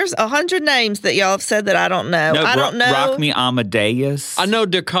all, there's 100 names that y'all have said that I don't know. No, I don't know. Rock Me Amadeus. I know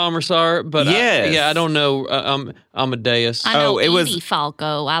Der Kommissar, but Yes. I don't know Amadeus. I know it was- Edie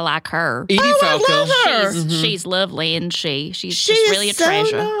Falco. I like her. Edie Falco. I love her. She's lovely, isn't she? She's She just is really a so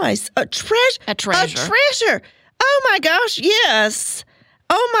treasure. nice. A treasure. A treasure. A treasure. Oh my gosh, yes.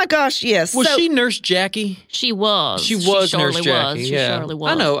 Oh my gosh, yes. Was So- she Nurse Jackie? She was. She was surely Nurse Jackie. was. Yeah, She surely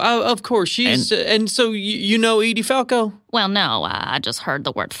was. I know. Of course, she's and so you know Edie Falco. Well, no, I just heard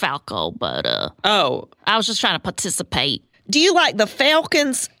the word Falco, but Oh, I was just trying to participate. Do you like the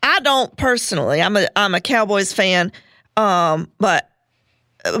Falcons? I don't personally. I'm a Cowboys fan, but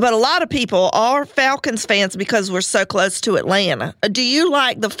a lot of people are Falcons fans because we're so close to Atlanta. Do you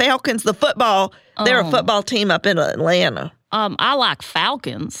like the Falcons? The football? They're a football team up in Atlanta. I like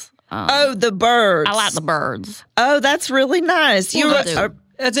falcons. Oh, the birds. I like the birds. Oh, that's really nice. Well, I do.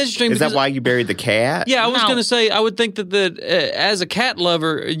 that's interesting. Is that because- why you buried the cat? Yeah, I was No. going to say, I would think that as a cat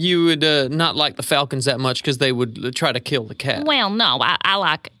lover, you would not like the Falcons that much because they would try to kill the cat. Well, no, I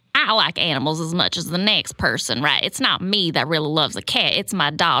like animals as much as the next person, right? It's not me that really loves a cat. It's my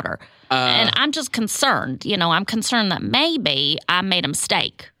daughter. And I'm just concerned. I'm concerned that maybe I made a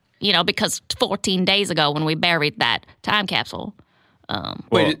mistake, because 14 days ago when we buried that time capsule.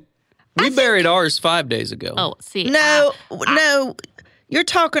 Wait, we buried ours 5 days ago. Oh, see. No. You're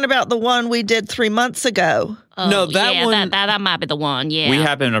talking about the one we did 3 months ago. No, that yeah, one- That might be the one, yeah. We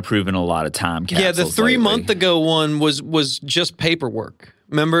have been approving a lot of time capsules. Yeah, the 3 month lately. ago one was just paperwork.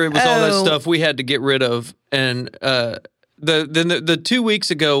 Remember, it was all that Oh. stuff we had to get rid of, and the 2 weeks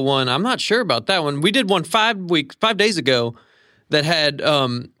ago one, I'm not sure about that one. We did one 5 days ago that had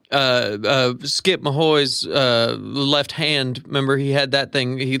Skip Mahoy's left hand. Remember, he had that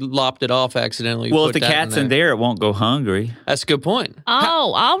thing. He lopped it off accidentally. Well, Put if the that cat's in there, it won't go hungry. That's a good point.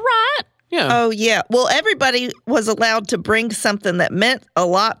 Oh, all right. Yeah. Oh, yeah. Well, everybody was allowed to bring something that meant a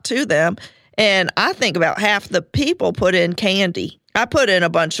lot to them. And I think about half the people put in candy. I put in a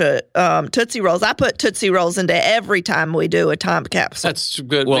bunch of Tootsie Rolls. I put Tootsie Rolls into every time we do a time capsule. That's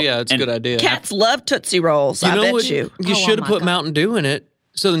good. Well, Yeah, it's a and good idea. Cats love Tootsie Rolls. I bet what? you. You Oh, should have my put God. Mountain Dew in it.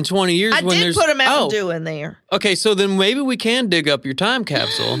 So in 20 years, I when did there's put a Mountain Dew in there. Okay, so then maybe we can dig up your time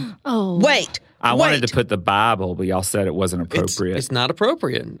capsule. Oh. Wait. I wanted wait. to put the Bible, but y'all said it wasn't appropriate. It's not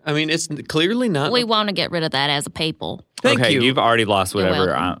appropriate. I mean, it's clearly not. We want to get rid of that as a people. Thank okay, you. you've already lost You're whatever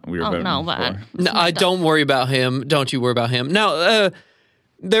welcome. we were Oh, voting no, but for. No, I don't worry about him. Don't you worry about him. Now,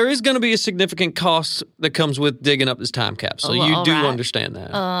 there is going to be a significant cost that comes with digging up this time capsule. Oh, You all do right. understand that.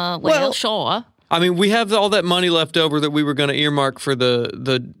 Well, sure. I mean, we have all that money left over that we were going to earmark for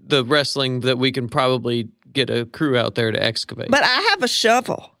the wrestling that we can probably get a crew out there to excavate. But I have a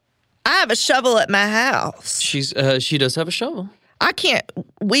shovel. I have a shovel at my house. She does have a shovel. I can't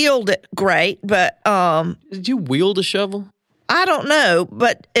wield it great, but Did you wield a shovel? I don't know.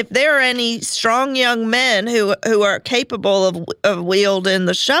 But if there are any strong young men who are capable of wielding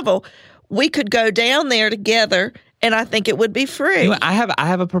the shovel, we could go down there together, and I think it would be free. You know, I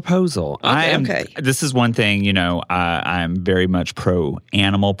have a proposal. Okay. This is one thing, I'm very much pro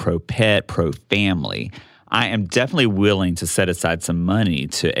animal, pro pet, pro family. I am definitely willing to set aside some money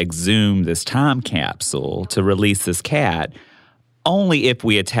to exhume this time capsule to release this cat, only if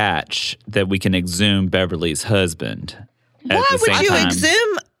we attach that we can exhume Beverly's husband. Why would you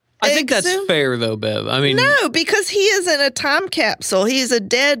exhume? I think that's fair, though, Bev. I mean, No, because he is in a time capsule. He's a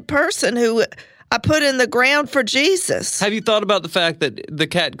dead person who I put in the ground for Jesus. have you thought about the fact that the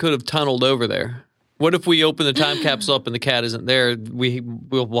cat could have tunneled over there? What if we open the time capsule up and the cat isn't there?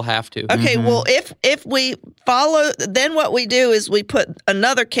 We'll have to. Okay, well, if we follow, then what we do is we put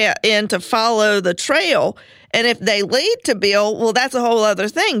another cat in to follow the trail, and if they lead to Bill, well, that's a whole other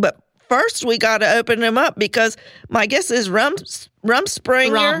thing. But first, we got to open him up because my guess is Rumstein,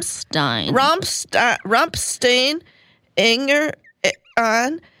 Inger,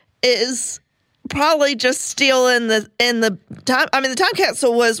 is probably just still in the time. I mean, the time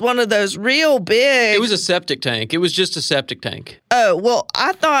capsule was one of those real big. It was a septic tank. It was just a septic tank. Oh, well,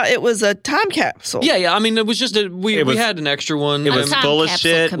 I thought it was a time capsule. Yeah. I mean, it was just we had an extra one. It was time full of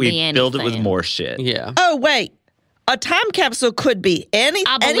capsule shit. could We be filled it with anything. more shit. Yeah. Oh, wait. A time capsule could be any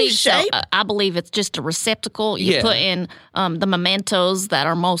shape. So. I believe it's just a receptacle. You Yeah. put in the mementos that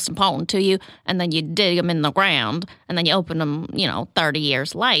are most important to you, and then you dig them in the ground, and then you open them, 30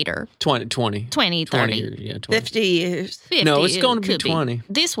 years later. 20. 20, 30. Years, yeah, 20. 50 years. 50, No, it's it going to be could 20.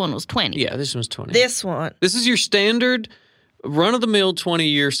 This one was 20. Yeah, this one's 20. This one. This is your standard run-of-the-mill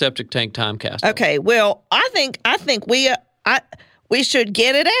 20-year septic tank time capsule. Okay, well, I think we should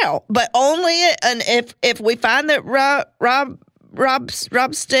get it out, but only and if we find that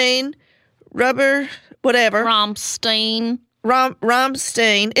Robstein,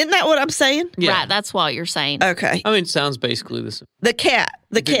 Romstein, isn't that what I'm saying? Yeah. Right, that's what you're saying. Okay, I mean, it sounds basically the same. the cat.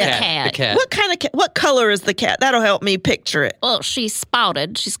 The cat. What kind of cat? What color is the cat? That'll help me picture it. Well, she's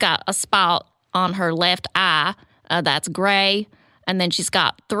spotted. She's got a spot on her left eye that's gray, and then she's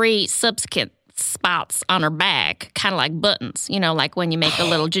got 3 subsequent spots on her back, kind of like buttons. Like when you make a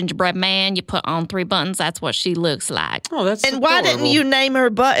little gingerbread man, you put on 3 buttons. That's what she looks like. Oh, that's And why didn't adorable. you name her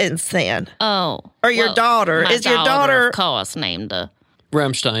Buttons then? Oh. Or your daughter. My Is your daughter- of course, named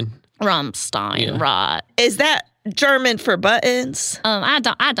Rammstein. Rammstein, Yeah. right. Is that German for buttons? I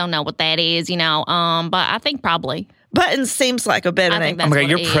don't know what that is, but I think probably. Buttons seems like a better I name. think that's Okay, what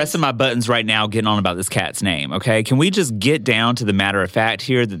you're it is. pressing my buttons right now getting on about this cat's name, okay? Can we just get down to the matter of fact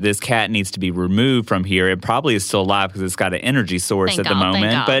here that this cat needs to be removed from here? It probably is still alive because it's got an energy source Thank at the God, thank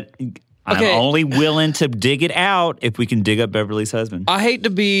moment, God. but I'm Okay. only willing to dig it out if we can dig up Beverly's husband. I hate to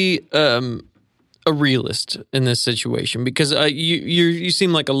be a realist in this situation because you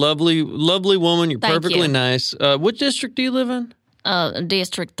seem like a lovely woman. You're Thank perfectly you. nice. What district do you live in?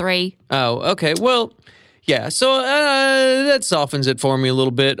 District 3. Oh, okay. Well, yeah. So that softens it for me a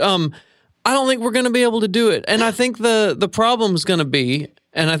little bit. I don't think we're going to be able to do it, and I think the problem's going to be,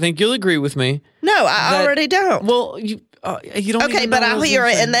 and I think you'll agree with me. No, I that- already don't. Well, you don't. Okay, even but know what I I'll was hear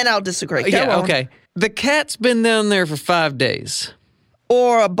gonna it say. and then I'll disagree. Go Yeah. on. Okay. The cat's been down there for 5 days.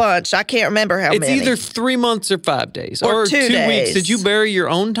 Or a bunch. I can't remember how It's many. either 3 months or 5 days Or 2 2 weeks. days. Did you bury your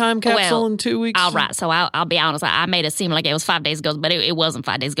own time capsule Well, in 2 weeks? All right, so I'll be honest. I made it seem like it was 5 days ago, but it wasn't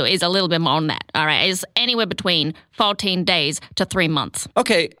 5 days ago. It's a little bit more than that. All right, it's anywhere between 14 days to 3 months.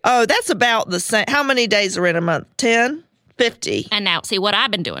 Okay. Oh, that's about the same. How many days are in a month? 10? 50? And now, see, what I've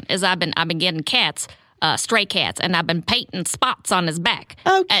been doing is I've been getting cats, stray cats, and I've been painting spots on his back.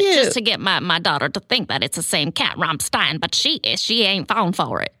 Oh, cute. Just to get my daughter to think that it's the same cat, Rammstein, but she ain't falling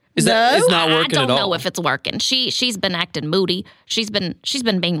for it. It's not I working don't at all. know if it's working. She's been acting moody. She's been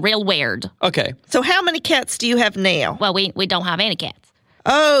being real weird. Okay. So how many cats do you have now? Well, we don't have any cats.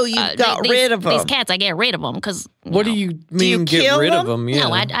 Oh, you got rid of them. These cats, I get rid of them because. What do you mean get kill rid of them? them? Yeah.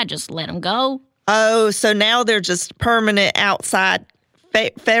 No, I just let them go. Oh, so now they're just permanent outside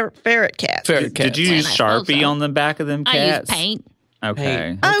ferret cats. Ferret cats. Did you use I suppose Sharpie so. on the back of them I cats? use paint, Okay.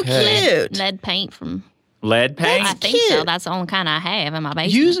 Paint. Oh, Okay. cute. lead paint from. Lead paint? I think so. cute. That's the only kind I have in my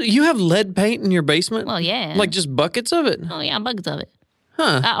basement. You have lead paint in your basement? Well, yeah. Like just buckets of it? Oh yeah, buckets of it.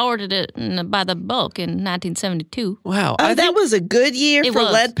 Huh. I ordered it by the bulk in 1972. Wow. Oh, that was a good year It for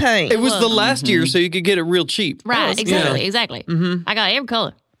was. lead paint. It was the was. last year, so you could get it real cheap. Right, exactly, Yeah. exactly. I got every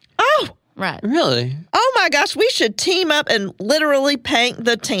color. Oh, Right. Really? oh my gosh, we should team up and literally paint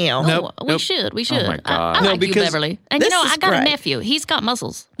the town. Nope. We should. We should. my God. I No, like because you, Beverly. And this I is got a great. nephew. He's got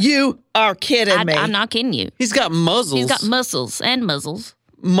muscles. You are kidding me. I'm not kidding you. He's got muzzles. He's got muscles and muzzles.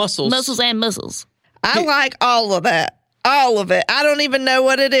 muscles. Muscles and muscles. I like all of that. All of it. I don't even know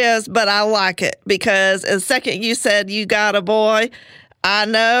what it is, but I like it because the second you said you got a boy, I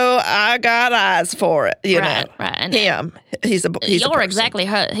know I got eyes for it. You Right, know, right. And him. He's a You're person. exactly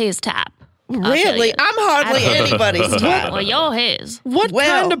his type. I'll tell Really? you. I'm hardly I don't- anybody's type. Well, you're his. What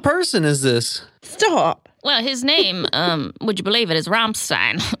Well- kind of person is this? Stop. Well, his name, would you believe it, is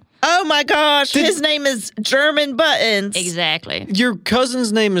Rammstein. Oh my gosh, his name is German Buttons. Exactly. Your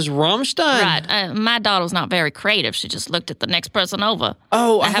cousin's name is Rammstein? Right. My daughter's not very creative. She just looked at the next person over.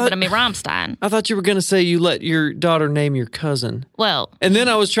 Oh, I I happened to thought- be Rammstein. I thought you were going to say you let your daughter name your cousin. Well, And then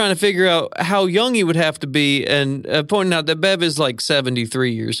I was trying to figure out how young he would have to be and pointing out that Bev is like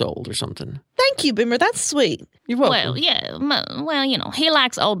 73 years old or something. Thank you, Boomer. That's sweet. You're welcome. well, yeah. Well, he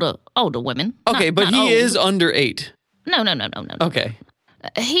likes older women. Okay, Not- but not he old. is under 8. No. Okay.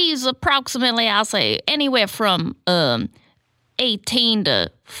 He's approximately, I'll say, anywhere from 18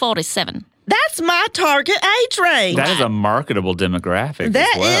 to 47. That's my target age range. That is a marketable demographic.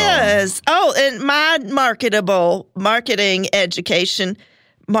 That as well. is. Oh, and my marketing education,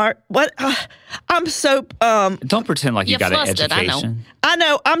 Mark, what? I'm so Don't pretend like you You're got an flustered, I know. education. I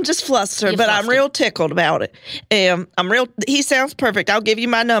know I'm just flustered, You're but I'm flustered. real tickled about it. He sounds perfect. I'll give you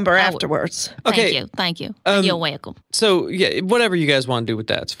my number afterwards. Okay. Thank you. And you're welcome. So yeah, whatever you guys want to do with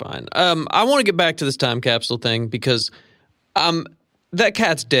that's fine. I want to get back to this time capsule thing because that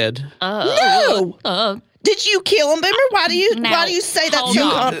cat's dead. No. Did you kill him, Boomer? Why do you Now, say that hold so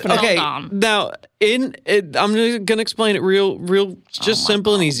on. confident? Okay, Hold on. now I'm gonna explain it real, just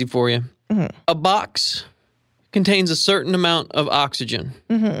simple and easy for you. Mm-hmm. A box contains a certain amount of oxygen.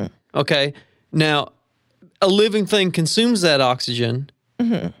 Mm-hmm. Okay, now a living thing consumes that oxygen,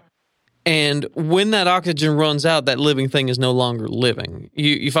 Mm-hmm. and when that oxygen runs out, that living thing is no longer living.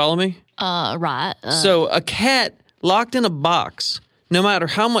 You follow me? Right. So a cat locked in a box, no matter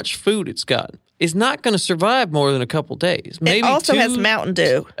how much food it's got, is not going to survive more than a couple days. Maybe It also 2. has Mountain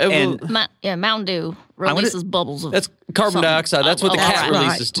Dew. And Mountain Dew releases bubbles of. that's carbon something. dioxide. That's what the Oh, cat all right.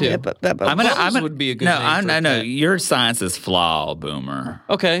 releases too. Yeah, but Bubbles would be a good No, name for a I know cat. your science is flawed, Boomer.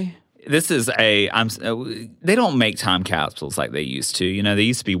 Okay. This is they don't make time capsules like they used to. You know, they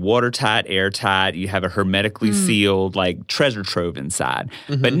used to be watertight, airtight. You have a hermetically sealed like treasure trove inside.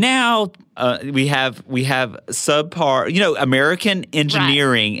 But now we have subpar. You know, American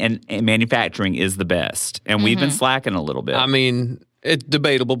engineering and manufacturing is the best, and we've been slacking a little bit. I mean, it's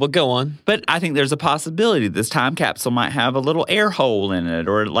debatable, but go on. But I think there's a possibility this time capsule might have a little air hole in it,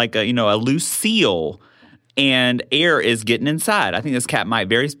 or like a loose seal. And air is getting inside. I think this cat might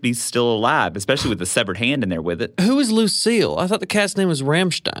be still alive, especially with the severed hand in there with it. Who is Lucille? I thought the cat's name was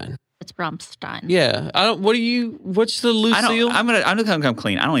Ramstein. It's Bromstein. Yeah. I don't. What's the Lucille? I'm gonna come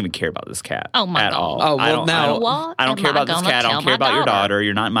clean. I don't even care about this cat. Oh, my at God. all. Oh, well, I don't, now- What I don't am care I about this gonna cat. I don't tell care my about your daughter? daughter.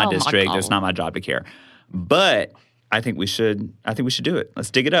 You're not in my Oh, my district. God. It's not my job to care. But I think we should do it. Let's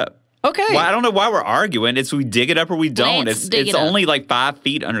dig it up. Okay. Well, I don't know why we're arguing. It's we dig it up or we don't. Let's It's dig it up. only like 5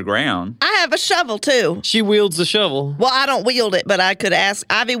 feet underground. I have a shovel too. She wields the shovel. Well, I don't wield it, but I could ask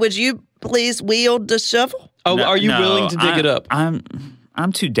Ivy, would you please wield the shovel? Oh, No, are you no, willing to dig it up?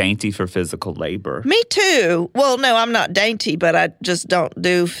 I'm too dainty for physical labor. Me too. Well, no, I'm not dainty, but I just don't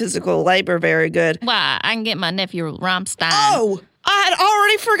do physical labor very good. Why? I can get my nephew Romstein. Oh, I had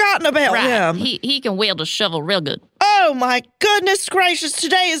already forgotten about right. him. He can wield a shovel real good. Oh, my goodness gracious.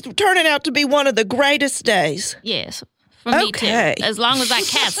 Today is turning out to be one of the greatest days. Yes, for me too. Okay. As long as that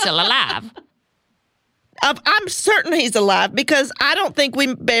cat's still alive. I'm certain he's alive because I don't think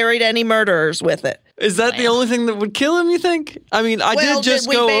we buried any murderers with it. Is that the only thing that would kill him, you think? I mean, I Well, did just did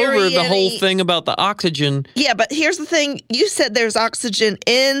we go bury over the whole any- thing about the oxygen. Yeah, but here's the thing. You said there's oxygen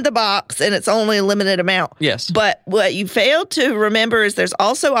in the box and it's only a limited amount. Yes. But what you failed to remember is there's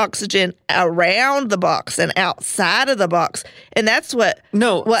also oxygen around the box and outside of the box. And that's what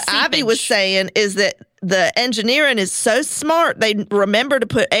Ivy was Seepage. saying is that the engineering is so smart. They remember to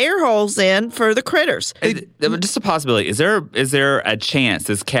put air holes in for the critters. Just a possibility. Is there a chance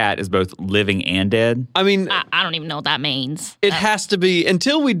this cat is both living and dead? I mean, I don't even know what that means. it has to be,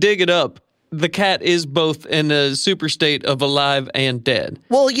 until we dig it up, the cat is both in a super state of alive and dead.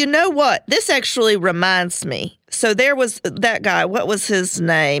 Well, you know what? This actually reminds me. So there was that guy. What was his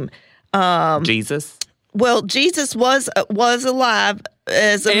name? Jesus? Well, Jesus was alive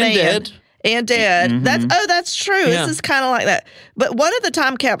as a And man. dead. And dead. That's true. Yeah. This is kind of like that. But one of the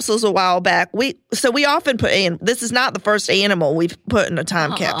time capsules a while back, we often put in. This is not the first animal we've put in a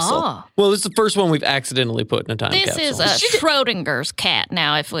time capsule. Oh, Well, it's the first one we've accidentally put in a time this capsule. is Schrodinger's cat.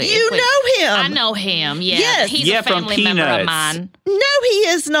 Now, if we You know him. I know him. Yeah, Yes. he's Yeah, a from family member of Peanuts. mine. No, he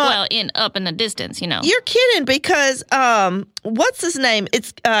is not. Well, up in the distance, You're kidding because what's his name?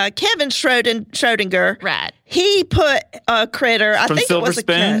 It's Kevin Schrodinger. Right. He put a critter. I From think Silver it was a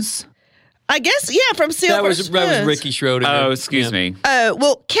cat. Spoons? I guess from Silver that was Spoons. Ricky Schroeder. Oh, excuse me. Well,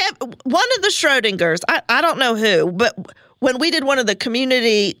 one of the Schrodingers, I don't know who, but when we did one of the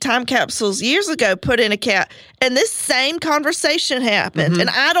community time capsules years ago, put in a cat, and this same conversation happened, and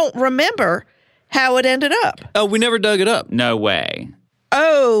I don't remember how it ended up. Oh, we never dug it up. No way.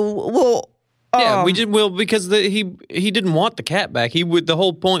 Oh, well. Yeah, we did. Well, because he didn't want the cat back. The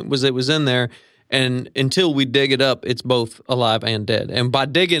whole point was it was in there, and until we dig it up, it's both alive and dead. And by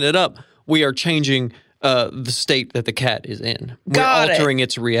digging it up, we are changing the state that the cat is in. We're altering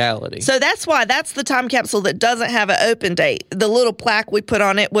its reality. So that's why that's the time capsule that doesn't have an open date. The little plaque we put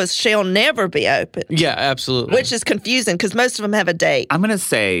on it was "shall never be opened," Yeah, absolutely. which is confusing because most of them have a date. I'm gonna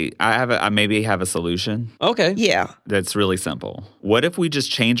say I maybe have a solution Okay. Yeah. that's really simple. What if we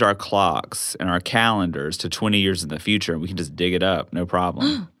just change our clocks and our calendars to 20 years in the future and we can just dig it up, no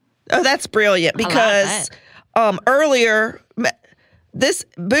problem. Oh, that's brilliant because earlier this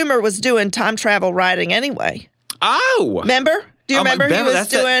Boomer was doing time travel writing anyway. Oh! Remember? Do you remember he was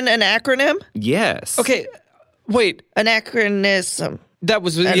doing an acronym? Yes. Okay, wait. Anachronism. That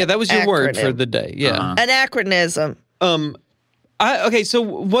was your word for the day. Yeah. Anachronism. Okay, so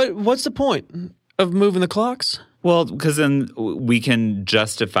what's the point of moving the clocks? Well, because then we can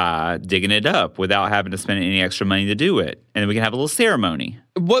justify digging it up without having to spend any extra money to do it. And then we can have a little ceremony.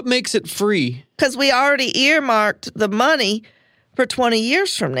 What makes it free? Because we already earmarked the money for 20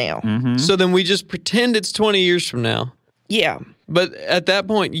 years from now. Mm-hmm. So then we just pretend it's 20 years from now. Yeah. But at that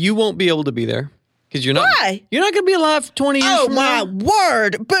point, you won't be able to be there. Because you're not. Why? You're not going to be alive 20 years from now. Oh, my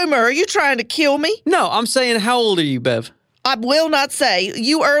word. Boomer, are you trying to kill me? No, I'm saying, how old are you, Bev? I will not say.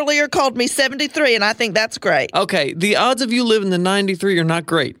 You earlier called me 73, and I think that's great. Okay, the odds of you living to 93 are not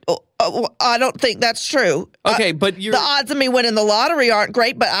great. I don't think that's true. Okay, but the odds of me winning the lottery aren't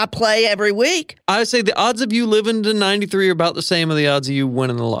great, but I play every week. I say the odds of you living to 93 are about the same as the odds of you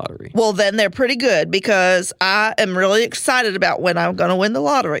winning the lottery. Well, then they're pretty good because I am really excited about when I'm going to win the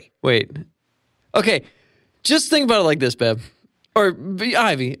lottery. Wait. Okay, just think about it like this, Bev. Or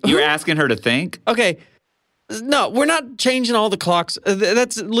Ivy. You're asking her to think? Okay. No, we're not changing all the clocks.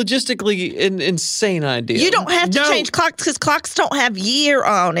 That's logistically an insane idea. You don't have to change clocks because clocks don't have year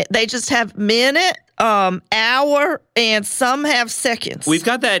on it. They just have minute, hour, and some have seconds. We've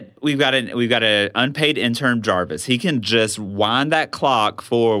got an unpaid intern, Jarvis. He can just wind that clock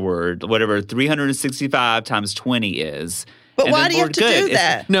forward, whatever 365 times 20 is. But why do you have to do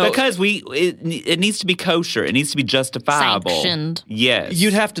that? No, because it needs to be kosher. It needs to be justifiable. Sanctioned. Yes.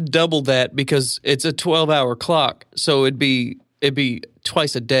 You'd have to double that because it's a 12-hour clock, so it'd be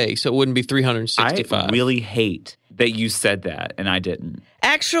twice a day, so it wouldn't be 365. I really hate that you said that, and I didn't.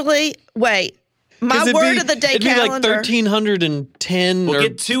 Actually, wait. My word of the day calendar. It'd be like 1,310 we'll or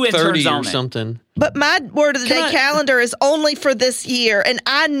get 2 30 or on something. But my word of the day calendar is only for this year, and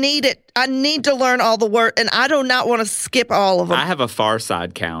I need it. I need to learn all the word, and I do not want to skip all of them. I have a Far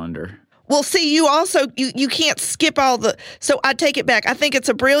Side calendar. Well, see, you also, you can't skip all the, so I take it back. I think it's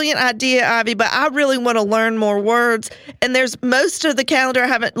a brilliant idea, Ivy, but I really want to learn more words, and there's most of the calendar I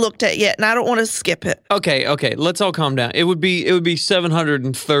haven't looked at yet, and I don't want to skip it. Okay, let's all calm down. It would be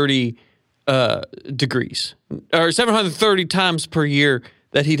 730 degrees, or 730 times per year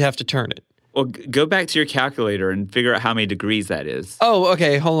that he'd have to turn it. Well, go back to your calculator and figure out how many degrees that is. Oh,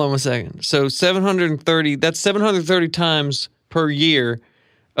 okay. Hold on 1 second. So 730, that's 730 times per year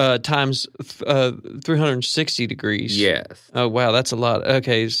times 360 degrees. Yes. Oh, wow. That's a lot.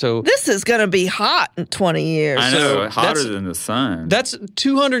 Okay, so... This is going to be hot in 20 years. I know, hotter than the sun. That's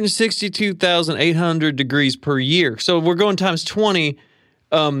 262,800 degrees per year. So we're going times 20.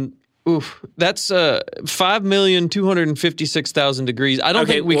 That's 5,256,000 degrees. I don't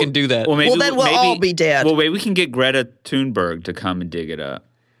think we can do that. Well, then we'll all be dead. Well, maybe we can get Greta Thunberg to come and dig it up.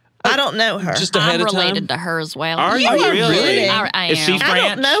 I don't know her. Just ahead I'm of time? related to her as well. Are you really? I am. Is she French? I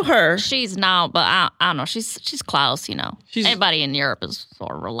don't know her. She's not, but I don't know. She's close, you know. Everybody in Europe is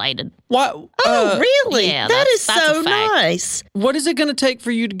sort of related. What? Oh, really? yeah, that is that's so a fact. nice. What is it going to take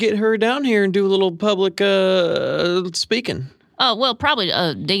for you to get her down here and do a little public speaking? Oh, well, probably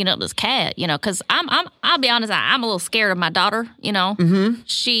digging up this cat, you know, because I'll be honest, I'm a little scared of my daughter, you know.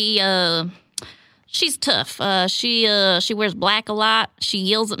 Mm-hmm. She's tough. She wears black a lot. She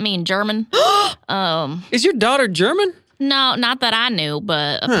yells at me in German. Is your daughter German? No, not that I knew,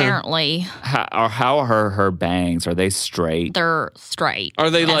 but apparently. How are her bangs? Are they straight? They're straight. Are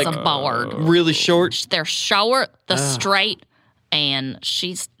they as like a board? Really short? They're short, straight, and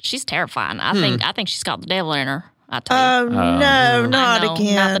she's terrifying. I think she's got the devil in her. I tell you. Oh no, not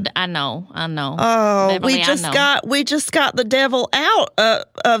again! I know. Oh, Beverly, we just got the devil out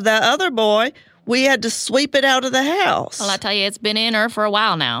of that other boy. We had to sweep it out of the house. Well, I tell you, it's been in her for a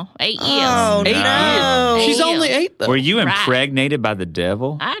while now. 8 years. Oh, 8 no. years. She's only 8, though. Were you impregnated by the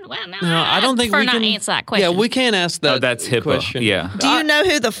devil? No, I don't think we can answer that question. Yeah, we can't ask that. Oh, that's HIPAA. Question. Yeah. Do you know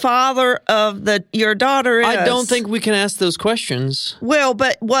who the father of your daughter is? I don't think we can ask those questions. Well,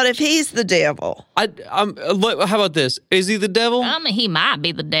 but what if he's the devil? How about this? Is he the devil? I mean, he might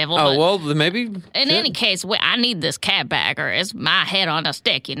be the devil. Oh, but well, then maybe. in any case, I need this cat bagger. It's my head on a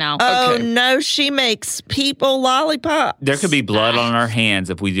stick, you know. Oh, Okay. no, she makes people lollipops. There could be blood on our hands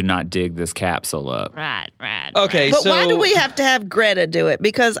if we do not dig this capsule up. Right. Okay, But so why do we have to have Greta do it?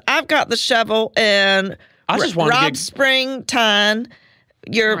 Because I've got the shovel and I just want to Rob get- Springtime,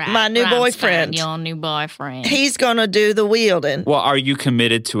 my new boyfriend. Your new boyfriend. He's going to do the wielding. Well, are you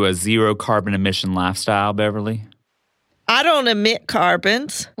committed to a zero carbon emission lifestyle, Beverly? I don't emit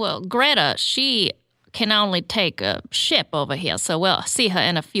carbons. Well, Greta, she can only take a ship over here, so we'll see her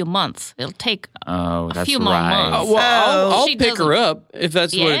in a few months. It'll take a few more months. I'll She pick her doesn't- up if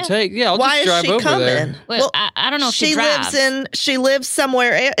that's what Yeah? it takes. Yeah, I'll Why just drive is she over coming? there. Well, I don't know if she drives. She lives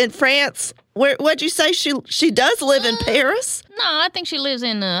somewhere in France. What'd you say? She does live in Paris? No, I think she lives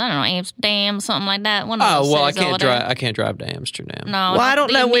in I don't know, Amsterdam, something like that. One of those Oh well, I cities over can't there. drive. I can't drive to Amsterdam. No, Well, I don't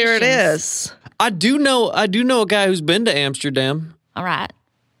the know where it emissions. is. I do know a guy who's been to Amsterdam. All right.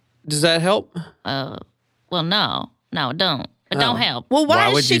 Does that help? Well, no, it don't. It don't help. Well, why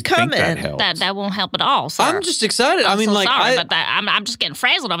is would she you think coming? that helps? That won't help at all, sir. I'm just excited. I I'm mean, so like, sorry, but I'm just getting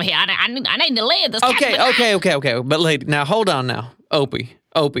frazzled over here. I need to live this. okay. But lady, now hold on now, Opie.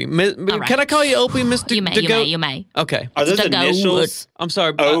 right. Can I call you Opie, Mister? You may. Okay. Are those To go initials? I'm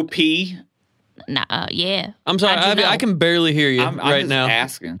sorry. OP? Nah, yeah. I'm sorry. How'd you know? I can barely hear you I'm right just now.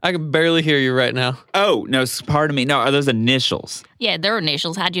 asking. I can barely hear you right now. Oh, no, pardon me. No, are those initials? Yeah, their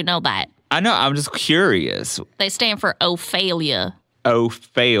initials. How'd you know that? I know. I'm just curious. They stand for Ophelia.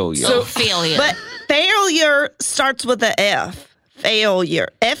 Failure. Ophelia. But failure starts with a F. Failure.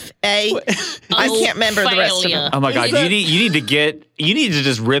 F-A. I can't remember the rest of Failure. them. Oh my God! You need to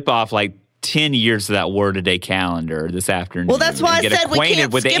just rip off like 10 years of that word a day calendar this afternoon. Well, that's why and I get said we acquainted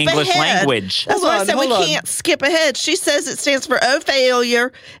can't with the skip English ahead. language. That's why I said we Hold on. can't skip ahead. She says it stands for O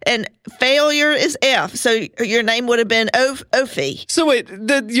failure, and failure is F. So your name would have been Ophi. So wait,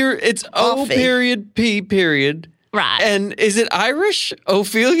 it's O Offie. period P period. Right. And is it Irish?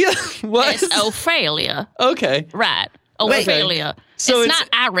 Ophelia? What? It's Ophelia. Okay. Right. Wait. Ophelia. So it's it's- not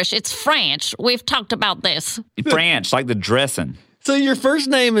Irish. It's French. We've talked about this. French, like the dressing. So your first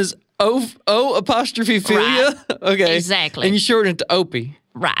name is O apostrophe Philia? Right. Okay. Exactly. And you shorten it to Opie.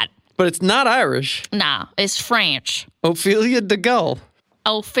 Right. But it's not Irish. No, it's French. Ophelia de Gull.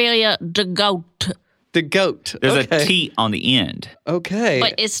 Ophelia de Goat. The goat. There's okay. a T on the end. Okay.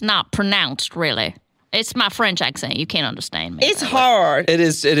 But it's not pronounced, really. It's my French accent. You can't understand me. It's hard. It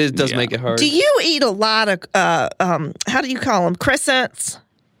is. Does Yeah. make it hard. Do you eat a lot of, how do you call them? Crescents?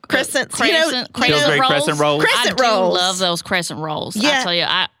 Crescents. Crescent Pillsbury rolls. crescent rolls? Crescent I rolls. do love those crescent rolls. Yeah. I tell you,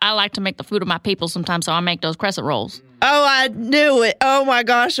 I like to make the food of my people sometimes, so I make those crescent rolls. Oh, I knew it. Oh my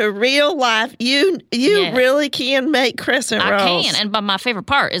gosh, a real life. You Yeah. really can make crescent rolls. I can, but my favorite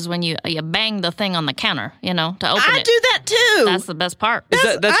part is when you bang the thing on the counter, to open I it. do that too. That's the best part. that's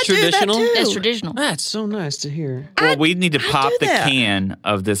I do that traditional? too. It's traditional. That's so nice to hear. Well, we need to pop do the that. can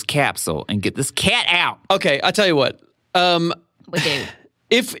of this capsule and get this cat out. Okay, I tell you what. We do.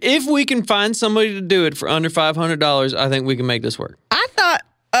 If we can find somebody to do it for under $500, I think we can make this work. I thought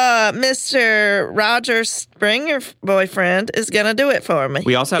Mr. Roger Springer boyfriend is going to do it for me.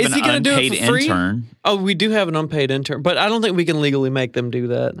 We also have Is an he gonna do it unpaid for free? intern. Oh, we do have an unpaid intern, but I don't think we can legally make them do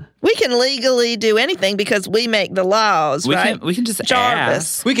that. We can legally do anything because we make the laws, We right? can just Jarvis.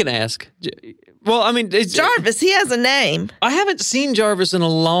 ask. We can ask. Well, I mean, Jarvis, he has a name. I haven't seen Jarvis in a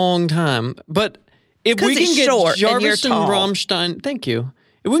long time, but if 'Cause we can he's get short and you're Jarvis and tall. Rammstein, thank you.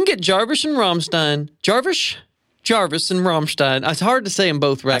 If we can get Jarvis and Rammstein, Jarvis and Rammstein. It's hard to say them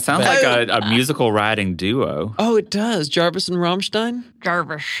both right. That sounds back. like a musical writing duo. Oh, it does. Jarvis and Rammstein.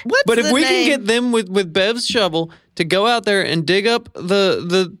 Jarvis. What's But if the we name? can get them with Bev's shovel to go out there and dig up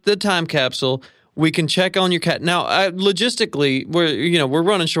the time capsule, we can check on your cat. Now, logistically, we're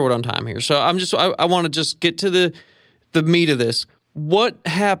running short on time here, so I want to just get to the meat of this. What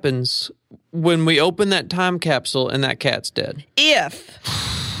happens when we open that time capsule and that cat's dead? If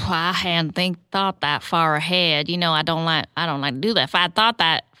I hadn't thought that far ahead. I don't like to do that. If I thought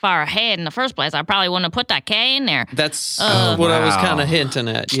that far ahead in the first place, I probably wouldn't have put that K in there. That's what I was wow. kind of hinting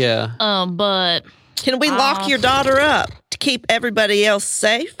at. Yeah. But can we lock your daughter up to keep everybody else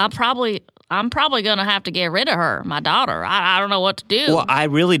safe? I'm probably gonna have to get rid of her, my daughter. I don't know what to do. Well, I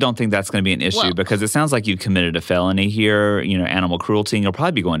really don't think that's going to be an issue Well- because it sounds like you committed a felony here, animal cruelty, and you'll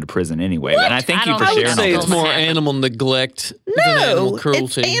probably be going to prison anyway. And I thank I you don't for know. I would sharing say all it's those. more happen. animal neglect than animal No,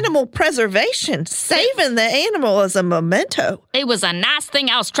 cruelty. it's animal preservation. Saving the animal is a memento. it was a nice thing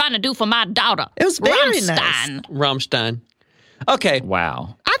I was trying to do for my daughter. It was very nice. Rammstein. Rammstein. Okay.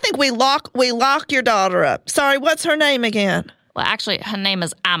 Wow. I think we lock your daughter up. Sorry, what's her name again? Well, actually, her name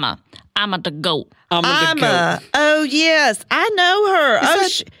is Amma. Amma the goat. I'm the goat. Amma. Oh yes, I know her.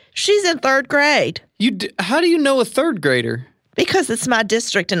 She's in third grade. How do you know a third grader? Because it's my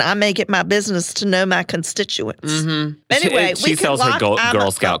district and I make it my business to know my constituents. Anyway, she we can sells her lock Girl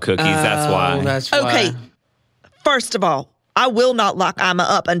Amma Scout up. cookies. That's why. Oh, that's why. Okay, first of all, I will not lock Amma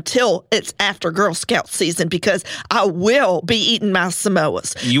up until it's after Girl Scout season because I will be eating my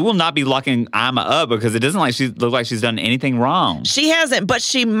Samoas. You will not be locking Ima up because it doesn't look like she's done anything wrong. She hasn't, but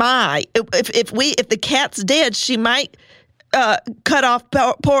she might. If the cat's dead, she might cut off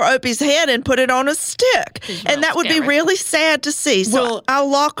poor Opie's head and put it on a stick. And that would be really sad to see. So I'll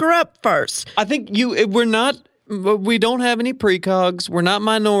lock her up first. I think we don't have any precogs. We're not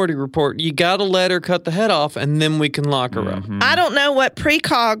Minority Report. You got to let her cut the head off, and then we can lock her up. I don't know what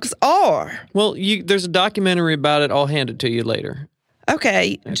precogs are. Well, there's a documentary about it. I'll hand it to you later.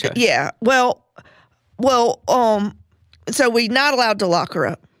 Okay. Yeah. Well, so we're not allowed to lock her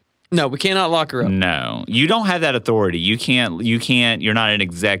up. No, we cannot lock her up. No, you don't have that authority. You can't, you're not an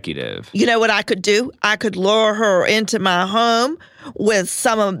executive. You know what I could do? I could lure her into my home with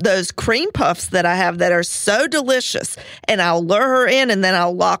some of those cream puffs that I have that are so delicious. And I'll lure her in and then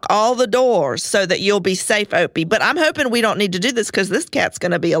I'll lock all the doors so that you'll be safe, Opie. But I'm hoping we don't need to do this because this cat's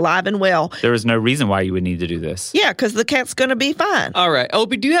going to be alive and well. There is no reason why you would need to do this. Yeah, because the cat's going to be fine. All right.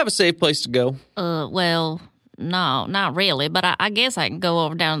 Opie, do you have a safe place to go? Well, no, not really, but I guess I can go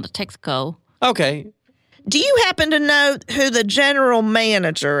over down to Texaco. Okay. Do you happen to know who the general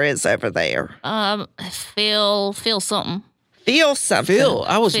manager is over there? Phil something. Phil something. Phil,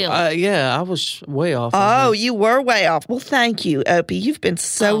 I was way off. Oh, you were way off. Well, thank you, Opie. You've been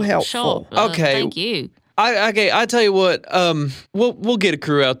so helpful. Sure. Okay. Thank you. I tell you what. We'll get a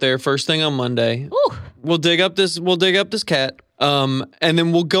crew out there first thing on Monday. Ooh. We'll dig up this cat. And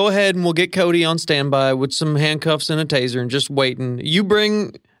then we'll go ahead and we'll get Cody on standby with some handcuffs and a taser and just waiting. You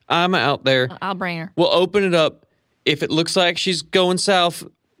bring Ima out there. I'll bring her. We'll open it up. If it looks like she's going south,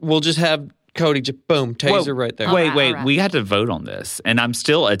 we'll just have Cody just boom, taser right there. Wait, All right. we had to vote on this, and I'm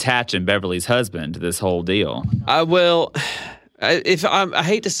still attaching Beverly's husband to this whole deal. I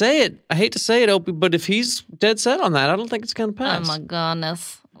hate to say it, Opie, but if he's dead set on that, I don't think it's going to pass. Oh, my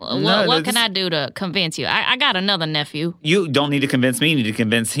goodness. No, What can I do to convince you? I got another nephew. You don't need to convince me. You need to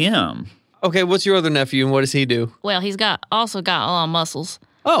convince him. Okay, what's your other nephew and what does he do? Well, he's also got muscles.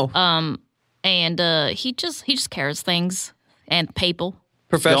 Oh, And he just carries things and people.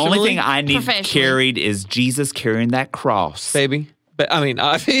 The professionally? only thing I need Professionally. carried is Jesus carrying that cross. Baby. But I mean,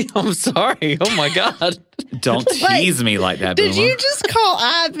 Ivy, I'm sorry. Oh, my God. Don't tease me like that, Did Boomer. you just call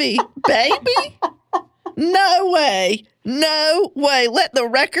Ivy baby? No way. No way. Let the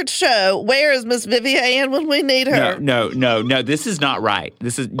record show. Where is Miss Vivian when we need her? No. This is not right.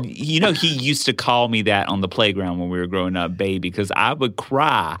 This is, he used to call me that on the playground when we were growing up, baby, because I would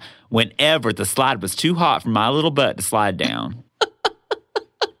cry whenever the slide was too hot for my little butt to slide down.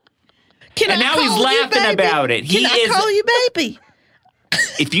 Can And I now he's call you laughing baby? about it. Can I call you baby?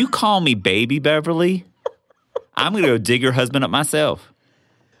 If you call me baby, Beverly, I'm going to go dig your husband up myself.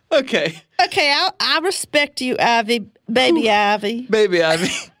 Okay. Okay, I respect you, Ivy. Baby Ivy. Baby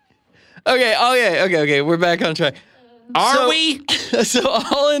Ivy. Okay. We're back on track. Are we? So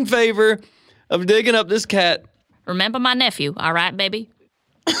all in favor of digging up this cat. Remember my nephew, all right, baby?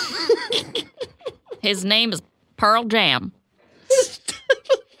 His name is Pearl Jam.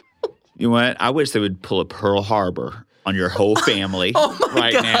 You know what? I wish they would pull a Pearl Harbor on your whole family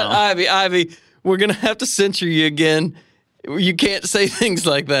right now. Ivy, we're going to have to censor you again. You can't say things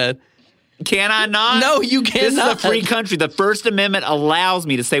like that. Can I not? No, you This is a cannot. free country. The First Amendment allows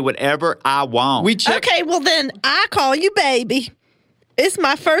me to say whatever I want. We check. Okay, well then I call you baby. It's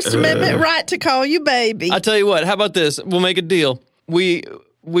my First Amendment right to call you baby. I tell you what, how about this? We'll make a deal. We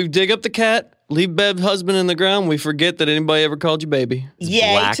dig up the cat, leave Bev's husband in the ground. We forget that anybody ever called you baby. Yay to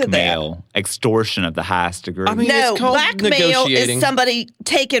that. Blackmail, extortion of the highest degree. I mean, No, it's called blackmail negotiating. is somebody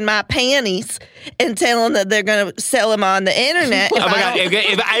taking my panties and telling that they're going to sell them on the internet. oh my God!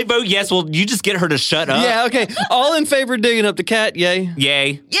 If I vote yes, well, you just get her to shut up. Yeah, okay. All in favor of digging up the cat, yay.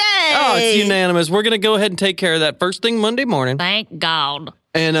 Yay! Yay! Oh, it's unanimous. We're going to go ahead and take care of that first thing Monday morning. Thank God.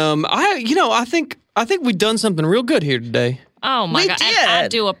 And I think we've done something real good here today. Oh, my We God. And I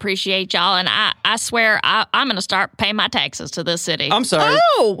did. do appreciate y'all, and I swear I'm going to start paying my taxes to this city. I'm sorry.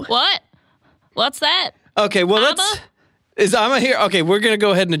 Oh, What? What's that? Okay, well, Ima? is Ima here? Okay, we're going to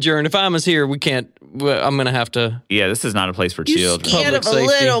go ahead and adjourn. If Ima's here, I'm going to have to. Yeah, this is not a place for you children. scared of a Public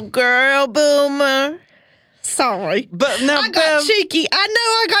safety. little girl, Boomer. Sorry. But now, I got Bev, cheeky. I know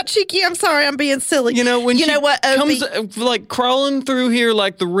I got cheeky. I'm sorry. I'm being silly. when you she know what, Opie? comes like crawling through here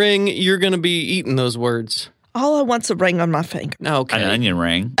like the ring, you're going to be eating those words. All I want's a ring on my finger. Okay. An onion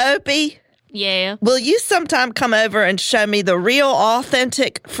ring. Opie, Yeah. will you sometime come over and show me the real,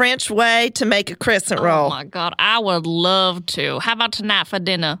 authentic French way to make a crescent Oh, roll? my God. I would love to. How about tonight for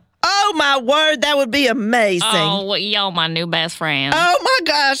dinner? Oh, my word. That would be amazing. Oh, well, y'all my new best friend. Oh, my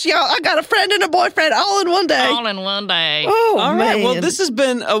gosh, y'all. I got a friend and a boyfriend all in one day. All in one day. Oh, All man. right. Well, this has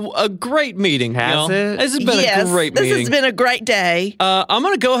been a great meeting. Has y'all. it? This has been yes, a great this meeting. has been a great day. I'm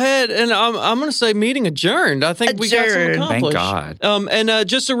going to go ahead and I'm going to say meeting adjourned. I think we got some Adjourned. accomplished. Thank God. And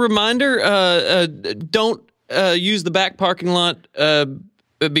just a reminder, don't use the back parking lot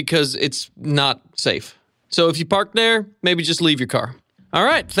because it's not safe. So if you park there, maybe just leave your car. All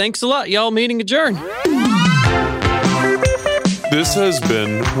right, thanks a lot, y'all. Meeting adjourned. This has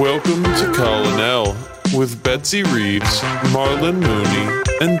been Welcome to Colonel with Betsy Reeves, Marlon Mooney,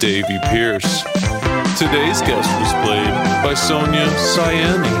 and Davy Pierce. Today's guest was played by Sonia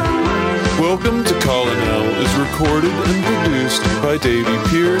Sayani. Welcome to Colonel is recorded and produced by Davy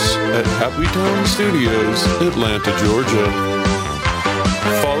Pierce at Happy Town Studios, Atlanta, Georgia.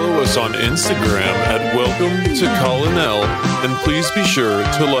 Follow us on Instagram at Welcome to Colonel, and please be sure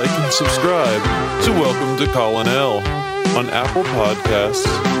to like and subscribe to Welcome to Colonel on Apple Podcasts,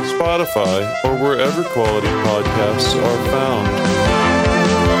 Spotify, or wherever quality podcasts are found.